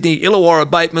 Hunter, Sydney, Illawarra,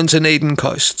 Batemans and Eden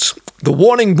coasts. The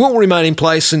warning will remain in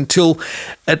place until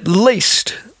at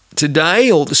least today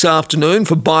or this afternoon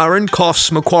for Byron, Coffs,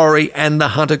 Macquarie and the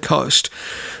Hunter Coast.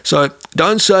 So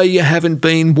don't say you haven't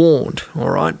been warned, all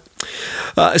right?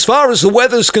 As far as the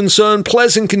weather's concerned,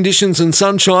 pleasant conditions and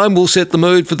sunshine will set the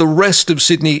mood for the rest of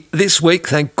Sydney this week,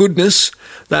 thank goodness.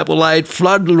 That will aid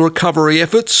flood recovery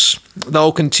efforts.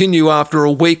 They'll continue after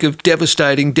a week of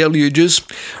devastating deluges.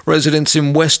 Residents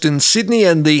in Western Sydney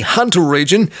and the Hunter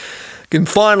region can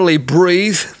finally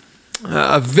breathe.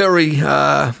 There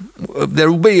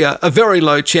will be a very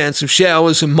low chance of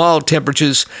showers and mild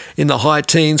temperatures in the high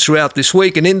teens throughout this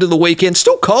week and into the weekend.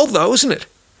 Still cold though, isn't it?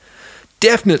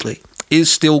 Definitely is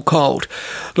still cold.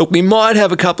 Look, we might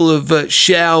have a couple of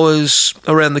showers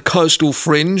around the coastal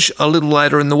fringe a little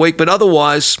later in the week, but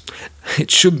otherwise it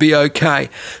should be okay.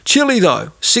 Chilly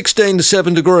though, 16 to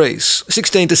 17 degrees,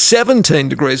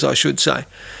 I should say.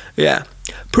 Yeah,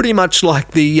 pretty much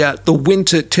like the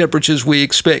winter temperatures we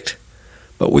expect,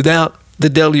 but without the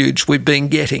deluge we've been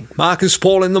getting. Marcus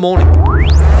Paul in the morning.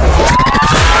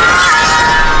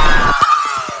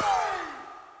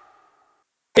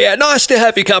 Yeah, nice to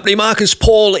have your company. Marcus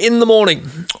Paul in the morning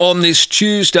on this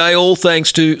Tuesday, all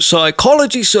thanks to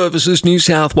Psychology Services New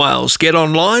South Wales. Get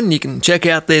online, you can check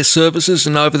out their services,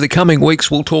 and over the coming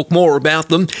weeks we'll talk more about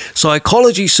them.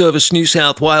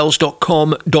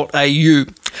 psychologyservicenewsouthwales.com.au.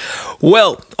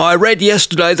 Well, I read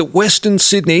yesterday that Western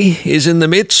Sydney is in the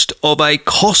midst of a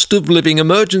cost of living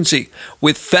emergency,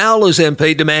 with Fowler's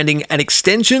MP demanding an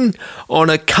extension on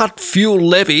a cut fuel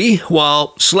levy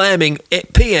while slamming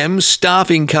PM's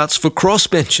staffing cuts for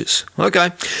crossbenchers.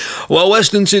 Okay. Well,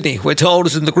 Western Sydney, we're told,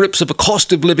 is in the grips of a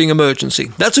cost of living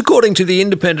emergency. That's according to the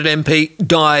independent MP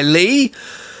Di Lee.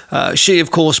 She,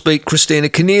 of course, beat Christina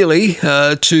Keneally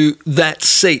to that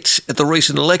seat at the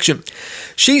recent election.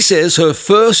 She says her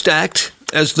first act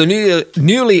as the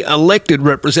newly elected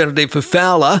representative for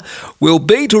Fowler will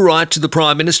be to write to the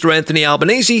Prime Minister Anthony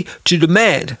Albanese to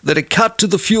demand that a cut to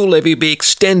the fuel levy be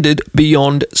extended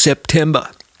beyond September.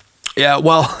 Yeah,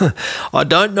 well, I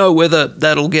don't know whether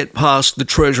that'll get past the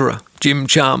Treasurer, Jim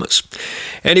Chalmers.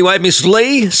 Anyway, Miss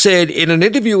Lee said in an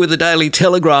interview with the Daily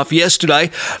Telegraph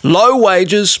yesterday, low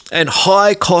wages and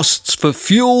high costs for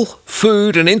fuel,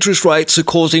 food and interest rates are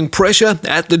causing pressure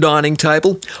at the dining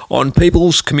table, on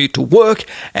people's commute to work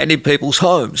and in people's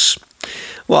homes.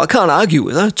 Well, I can't argue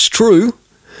with her. It's true.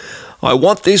 I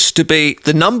want this to be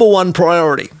the number one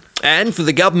priority and for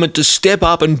the government to step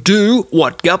up and do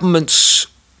what governments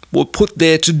were put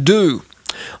there to do.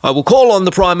 I will call on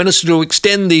the Prime Minister to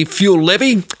extend the fuel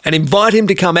levy and invite him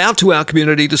to come out to our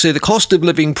community to see the cost of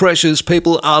living pressures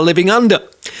people are living under.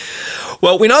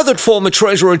 Well, we know that former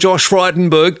Treasurer Josh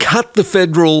Frydenberg cut the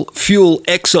federal fuel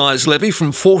excise levy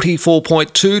from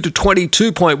 44.2 to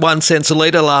 22.1 cents a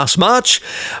litre last March,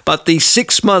 but the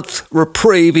 6-month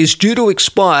reprieve is due to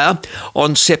expire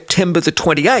on September the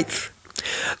 28th.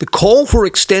 The call for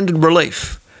extended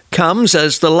relief comes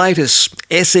as the latest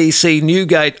SEC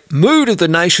Newgate Mood of the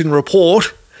Nation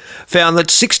report found that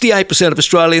 68% of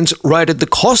Australians rated the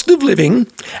cost of living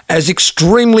as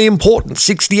extremely important,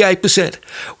 68%,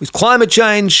 with climate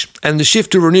change and the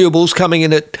shift to renewables coming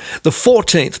in at the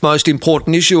 14th most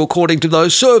important issue according to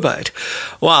those surveyed.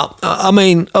 Well, I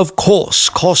mean, of course,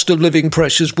 cost of living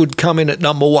pressures would come in at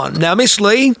number one. Now, Miss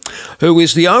Lee, who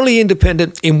is the only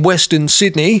independent in Western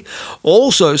Sydney,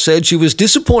 also said she was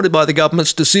disappointed by the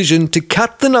government's decision to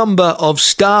cut the number of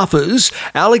staffers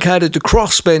allocated to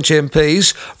crossbench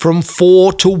MPs from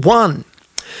 4 to 1.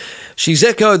 She's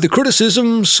echoed the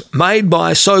criticisms made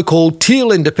by so-called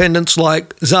teal independents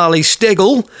like Zali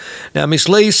Steggall. Now, Miss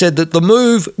Lee said that the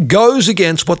move goes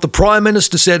against what the Prime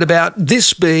Minister said about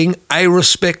this being a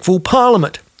respectful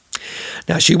parliament.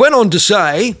 Now, she went on to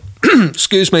say,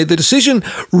 the decision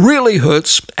really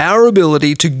hurts our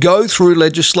ability to go through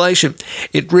legislation.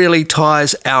 It really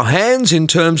ties our hands in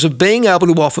terms of being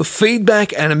able to offer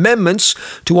feedback and amendments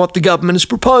to what the government is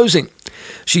proposing.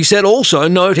 She said also,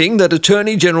 noting that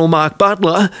Attorney General Mark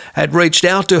Butler had reached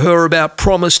out to her about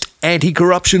promised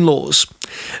anti-corruption laws.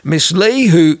 Miss Lee,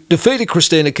 who defeated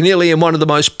Christina Keneally in one of the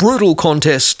most brutal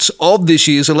contests of this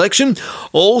year's election,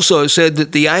 also said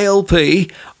that the ALP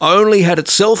only had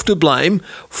itself to blame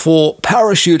for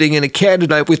parachuting in a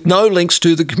candidate with no links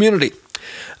to the community.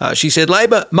 She said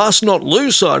Labor must not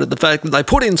lose sight of the fact that they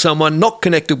put in someone not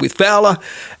connected with Fowler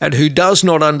and who does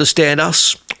not understand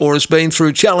us or has been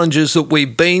through challenges that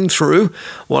we've been through.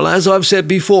 Well, as I've said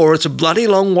before, it's a bloody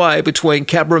long way between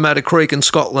Cabramatta Creek and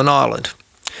Scotland Island.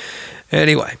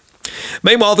 Anyway,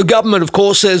 meanwhile, the government, of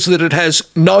course, says that it has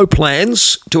no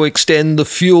plans to extend the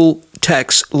fuel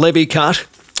tax levy cut.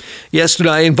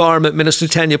 Yesterday, Environment Minister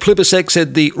Tanya Plibersek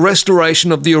said the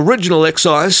restoration of the original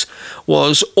excise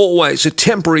was always a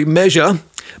temporary measure,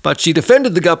 but she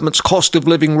defended the government's cost of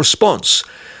living response.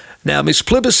 Now, Ms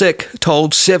Plibersek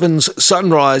told Seven's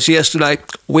Sunrise yesterday,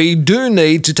 we do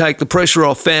need to take the pressure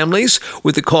off families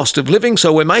with the cost of living,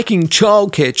 so we're making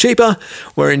childcare cheaper,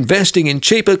 we're investing in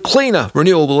cheaper, cleaner,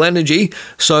 renewable energy,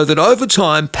 so that over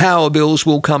time power bills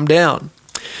will come down.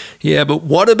 Yeah, but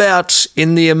what about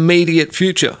in the immediate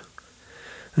future?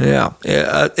 Yeah,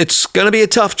 it's going to be a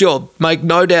tough job, make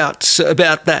no doubts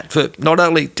about that, for not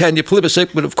only Tanya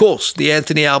Plibersek, but of course the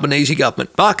Anthony Albanese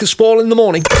government. Marcus Paul in the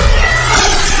morning.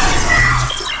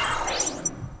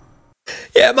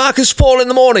 Yeah, Marcus Paul in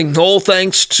the morning, all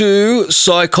thanks to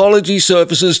Psychology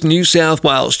Services New South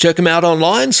Wales. Check them out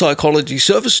online,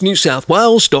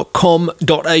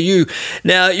 psychologyservicenewsouthwales.com.au.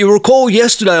 Now, you recall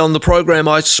yesterday on the program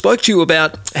I spoke to you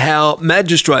about how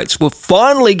magistrates were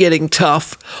finally getting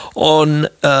tough on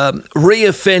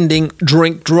re-offending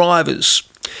drink drivers.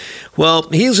 Well,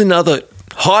 here's another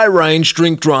high-range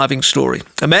drink driving story.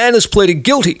 A man has pleaded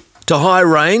guilty to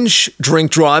high-range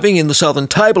drink driving in the Southern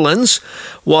Tablelands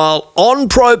while on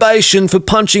probation for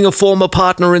punching a former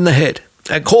partner in the head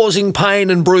and causing pain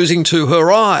and bruising to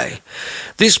her eye.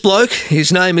 This bloke,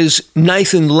 his name is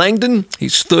Nathan Langdon.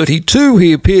 He's 32.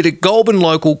 He appeared at Goulburn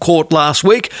Local Court last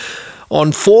week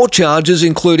on 4 charges,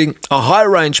 including a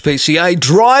high-range PCA,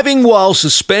 driving while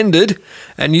suspended,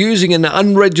 and using an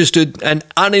unregistered and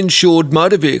uninsured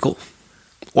motor vehicle.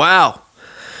 Wow.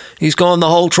 He's gone the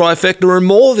whole trifecta and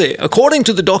more there. According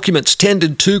to the documents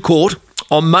tendered to court,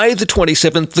 on May the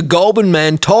 27th, the Goulburn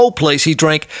man told police he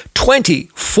drank 20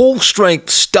 full-strength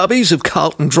stubbies of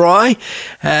Carlton Dry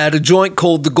at a joint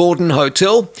called the Gordon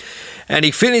Hotel, and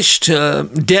he finished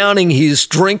downing his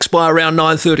drinks by around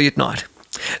 9:30 at night.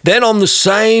 Then on the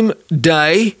same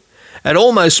day, at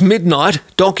almost midnight,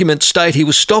 documents state he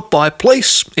was stopped by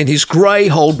police in his grey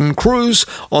Holden Cruise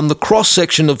on the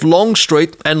cross-section of Long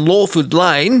Street and Lawford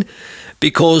Lane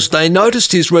because they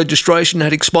noticed his registration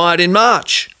had expired in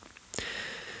March.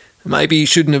 Maybe he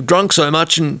shouldn't have drunk so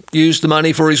much and used the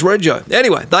money for his rego.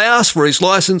 Anyway, they asked for his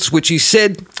licence, which he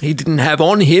said he didn't have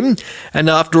on him, and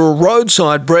after a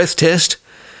roadside breath test,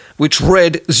 which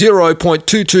read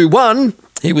 0.221,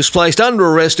 he was placed under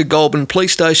arrest at Goulburn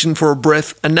Police Station for a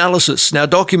breath analysis. Now,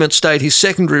 documents state his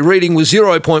secondary reading was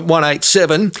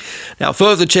 0.187. Now,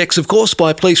 further checks, of course,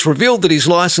 by police revealed that his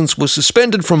licence was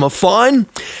suspended from a fine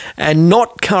and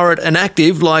not current and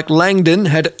active like Langdon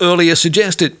had earlier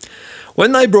suggested.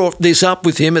 When they brought this up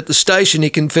with him at the station, he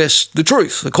confessed the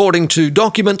truth. According to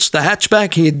documents, the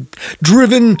hatchback he had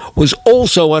driven was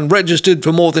also unregistered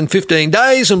for more than 15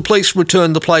 days, and police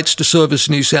returned the plates to Service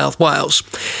New South Wales.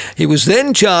 He was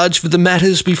then charged for the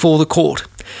matters before the court.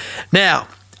 Now,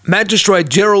 Magistrate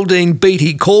Geraldine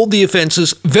Beattie called the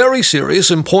offences very serious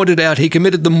and pointed out he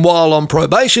committed them while on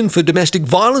probation for domestic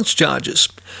violence charges.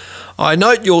 I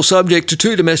note you're subject to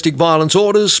 2 domestic violence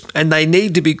orders and they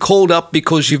need to be called up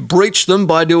because you've breached them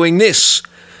by doing this,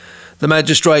 the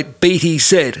Magistrate Beattie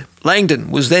said. Langdon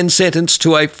was then sentenced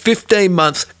to a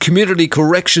 15-month community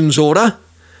corrections order.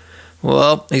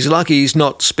 Well, he's lucky he's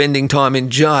not spending time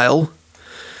in jail.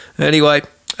 Anyway,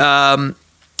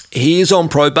 he is on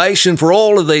probation for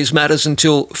all of these matters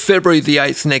until February the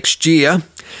 8th next year.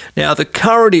 Now, the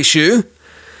current issue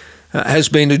has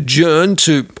been adjourned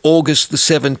to August the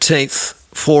 17th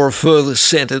for a further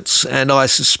sentence, and I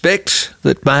suspect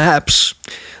that perhaps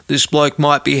this bloke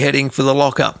might be heading for the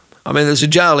lockup. I mean, there's a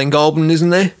jail in Goulburn,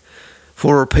 isn't there,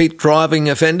 for repeat driving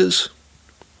offenders?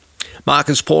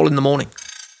 Marcus Paul in the morning.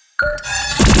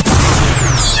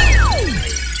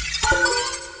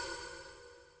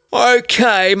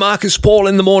 Okay, Marcus Paul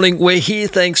in the morning. We're here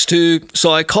thanks to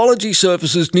Psychology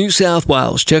Services New South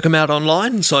Wales. Check them out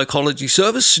online, Psychology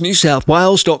Service,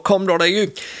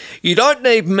 newsouthwales.com.au. You don't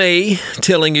need me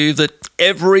telling you that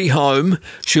every home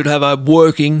should have a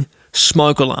working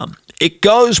smoke alarm. It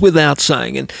goes without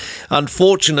saying, and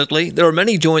unfortunately, there are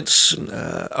many joints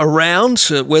around,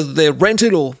 whether they're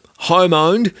rented or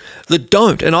home-owned, that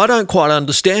don't, and I don't quite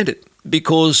understand it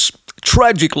because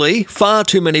tragically, far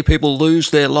too many people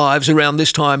lose their lives around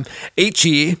this time each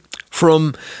year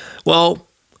from, well,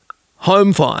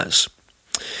 home fires.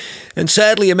 And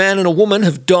sadly, a man and a woman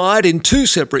have died in 2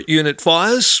 separate unit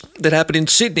fires that happened in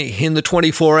Sydney in the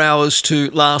 24 hours to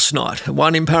last night.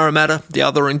 One in Parramatta, the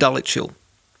other in Dulwich Hill.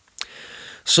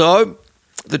 So,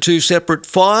 the 2 separate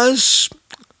fires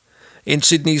in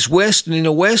Sydney's west and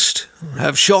inner west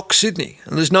have shocked Sydney.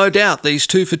 And there's no doubt these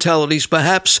 2 fatalities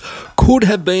perhaps could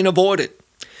have been avoided.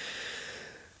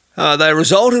 They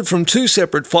resulted from 2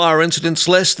 separate fire incidents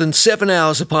less than 7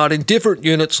 hours apart in different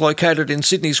units located in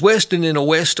Sydney's west and inner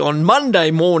west on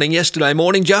yesterday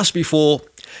morning, just before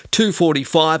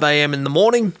 2:45am in the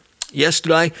morning.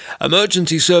 Yesterday,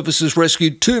 emergency services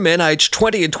rescued 2 men aged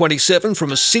 20 and 27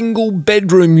 from a single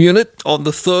bedroom unit on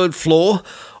the 3rd floor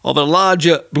of a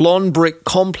larger blonde brick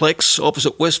complex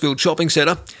opposite Westfield Shopping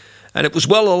Centre, and it was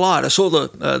well alight. I saw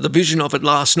the vision of it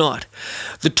last night.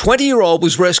 The 20-year-old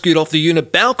was rescued off the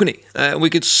unit balcony. We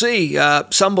could see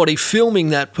somebody filming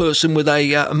that person with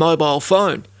a mobile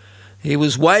phone. He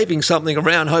was waving something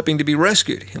around hoping to be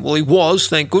rescued. Well, he was,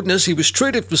 thank goodness. He was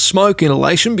treated for smoke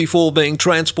inhalation before being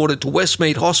transported to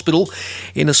Westmead Hospital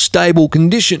in a stable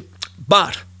condition.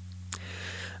 But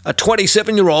a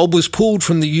 27-year-old was pulled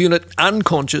from the unit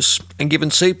unconscious and given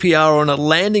CPR on a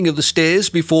landing of the stairs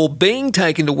before being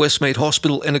taken to Westmead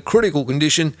Hospital in a critical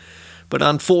condition, but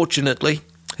unfortunately,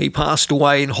 he passed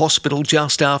away in hospital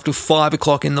just after 5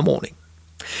 o'clock in the morning.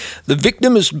 The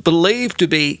victim is believed to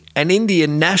be an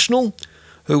Indian national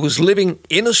who was living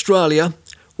in Australia,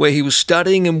 where he was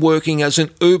studying and working as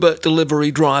an Uber delivery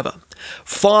driver.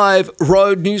 5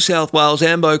 Road New South Wales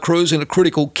Ambo crews and a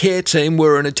critical care team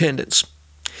were in attendance.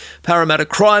 Parramatta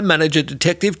Crime Manager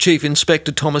Detective Chief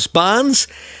Inspector Thomas Barnes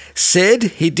said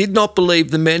he did not believe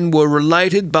the men were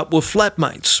related but were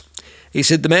flatmates. He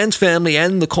said the man's family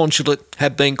and the consulate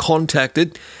have been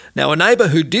contacted Now, a neighbour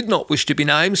who did not wish to be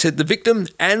named said the victim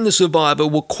and the survivor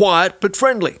were quiet but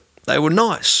friendly. They were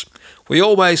nice. We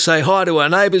always say hi to our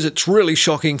neighbours. It's really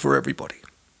shocking for everybody.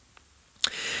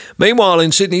 Meanwhile,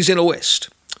 in Sydney's inner west,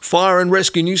 Fire and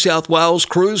Rescue New South Wales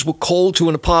crews were called to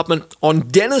an apartment on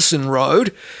Denison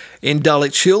Road in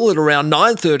Dulwich Hill at around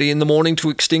 9:30 in the morning to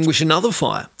extinguish another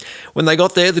fire. When they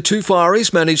got there, the two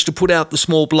fireys managed to put out the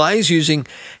small blaze using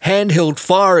handheld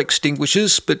fire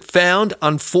extinguishers, but found,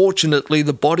 unfortunately,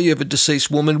 the body of a deceased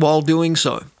woman while doing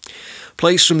so.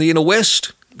 Police from the inner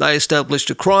west, they established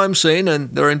a crime scene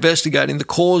and they're investigating the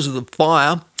cause of the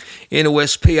fire. Inner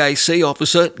West PAC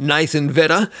officer Nathan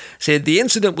Vetter said the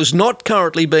incident was not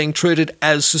currently being treated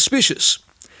as suspicious.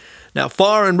 Now,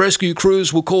 fire and rescue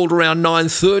crews were called around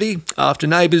 9:30 after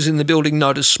neighbours in the building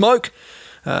noticed smoke.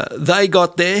 They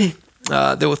got there.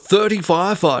 There were 30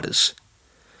 firefighters.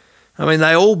 I mean,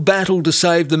 they all battled to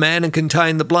save the man and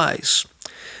contain the blaze.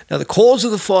 Now, the cause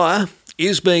of the fire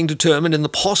is being determined and the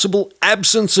possible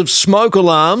absence of smoke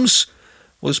alarms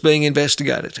was being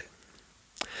investigated.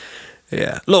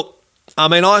 Yeah, look, I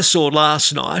mean, I saw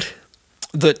last night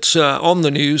that on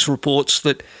the news reports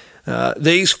that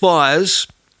these fires,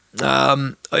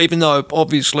 even though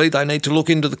obviously they need to look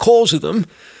into the cause of them,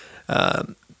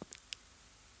 the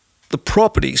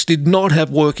properties did not have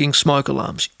working smoke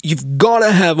alarms. You've got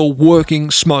to have a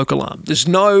working smoke alarm. There's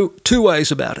no two ways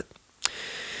about it.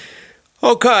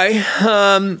 Okay,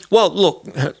 well, look,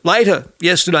 later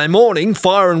yesterday morning,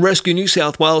 Fire and Rescue New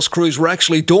South Wales crews were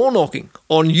actually door knocking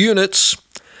on units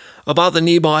of other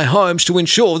nearby homes to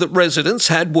ensure that residents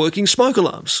had working smoke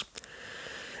alarms.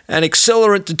 An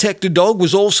accelerant detector dog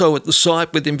was also at the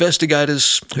site with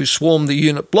investigators who swarmed the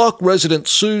unit block. Resident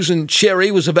Susan Cherry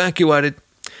was evacuated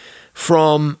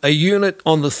from a unit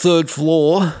on the third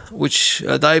floor, which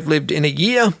they've lived in a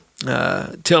year,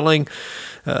 telling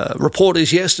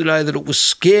reporters yesterday that it was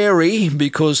scary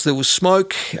because there was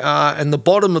smoke and the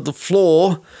bottom of the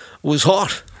floor was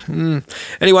hot.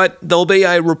 Anyway, there'll be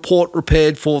a report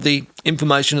prepared for the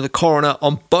information of the coroner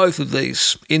on both of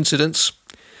these incidents.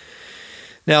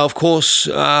 Now, of course,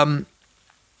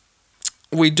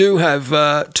 we do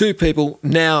have two people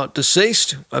now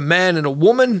deceased, a man and a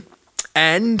woman,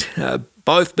 and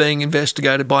both being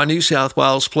investigated by New South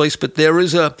Wales Police, but there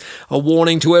is a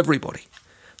warning to everybody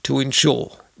to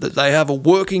ensure that they have a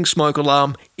working smoke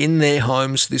alarm in their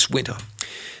homes this winter,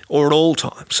 or at all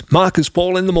times. Marcus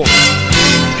Paul in the morning.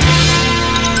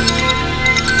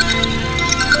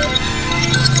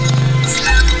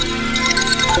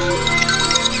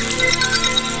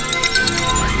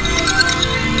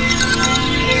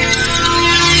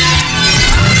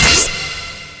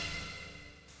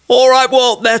 All right,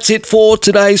 well, that's it for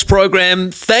today's program.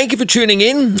 Thank you for tuning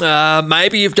in.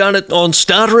 Maybe you've done it on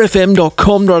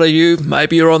starterfm.com.au.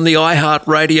 Maybe you're on the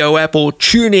iHeartRadio app or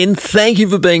tune in. Thank you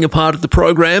for being a part of the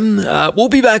program. We'll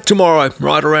be back tomorrow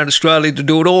right around Australia to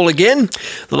do it all again.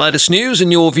 The latest news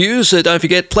and your views. Don't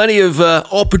forget, plenty of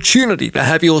opportunity to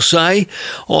have your say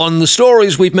on the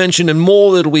stories we've mentioned and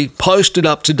more that will be posted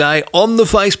up today on the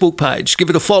Facebook page. Give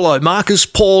it a follow. Marcus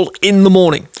Paul in the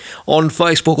morning on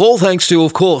Facebook. All thanks to,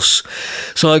 of course,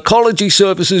 Psychology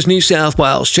Services New South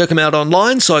Wales. Check them out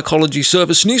online,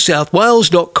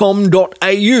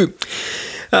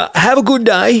 psychologyservicenewsouthwales.com.au. Have a good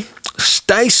day.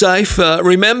 Stay safe.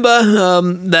 Remember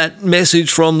that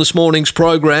message from this morning's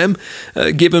program,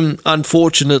 given,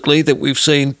 unfortunately, that we've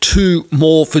seen 2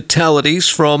 more fatalities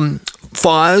from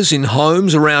fires in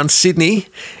homes around Sydney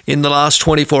in the last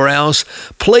 24 hours.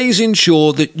 Please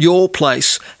ensure that your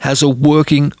place has a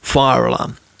working fire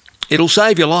alarm. It'll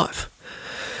save your life,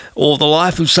 or the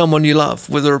life of someone you love,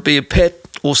 whether it be a pet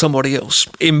or somebody else.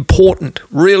 Important,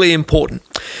 really important.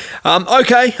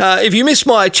 If you missed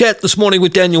my chat this morning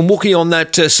with Daniel Mookie on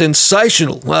that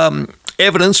sensational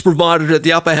evidence provided at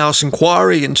the Upper House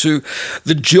inquiry into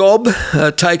the job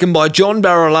taken by John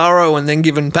Barilaro and then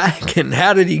given back, and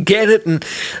how did he get it, and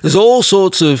there's all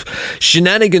sorts of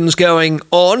shenanigans going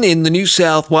on in the New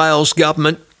South Wales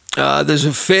government. There's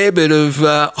a fair bit of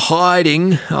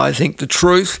hiding, I think, the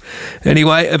truth.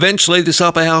 Anyway, eventually this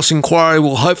Upper House inquiry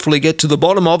will hopefully get to the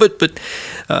bottom of it, but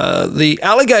the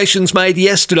allegations made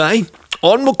yesterday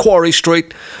on Macquarie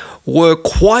Street were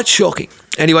quite shocking.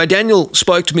 Anyway, Daniel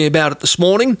spoke to me about it this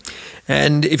morning,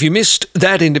 and if you missed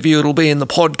that interview, it'll be in the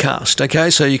podcast, okay,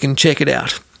 so you can check it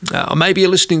out. Maybe you're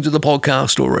listening to the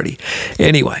podcast already.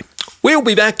 Anyway, we'll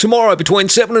be back tomorrow between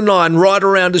 7 and 9 right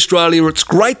around Australia. It's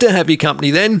great to have your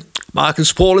company then.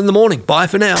 Marcus Paul in the morning. Bye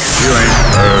for now. You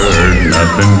ain't heard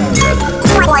nothing yet.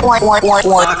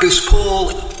 Marcus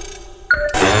Paul.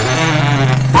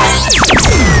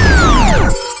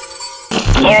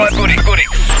 All right, goody.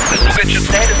 This will get you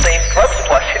standard theme club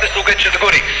supply. This will get you the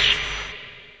goodies.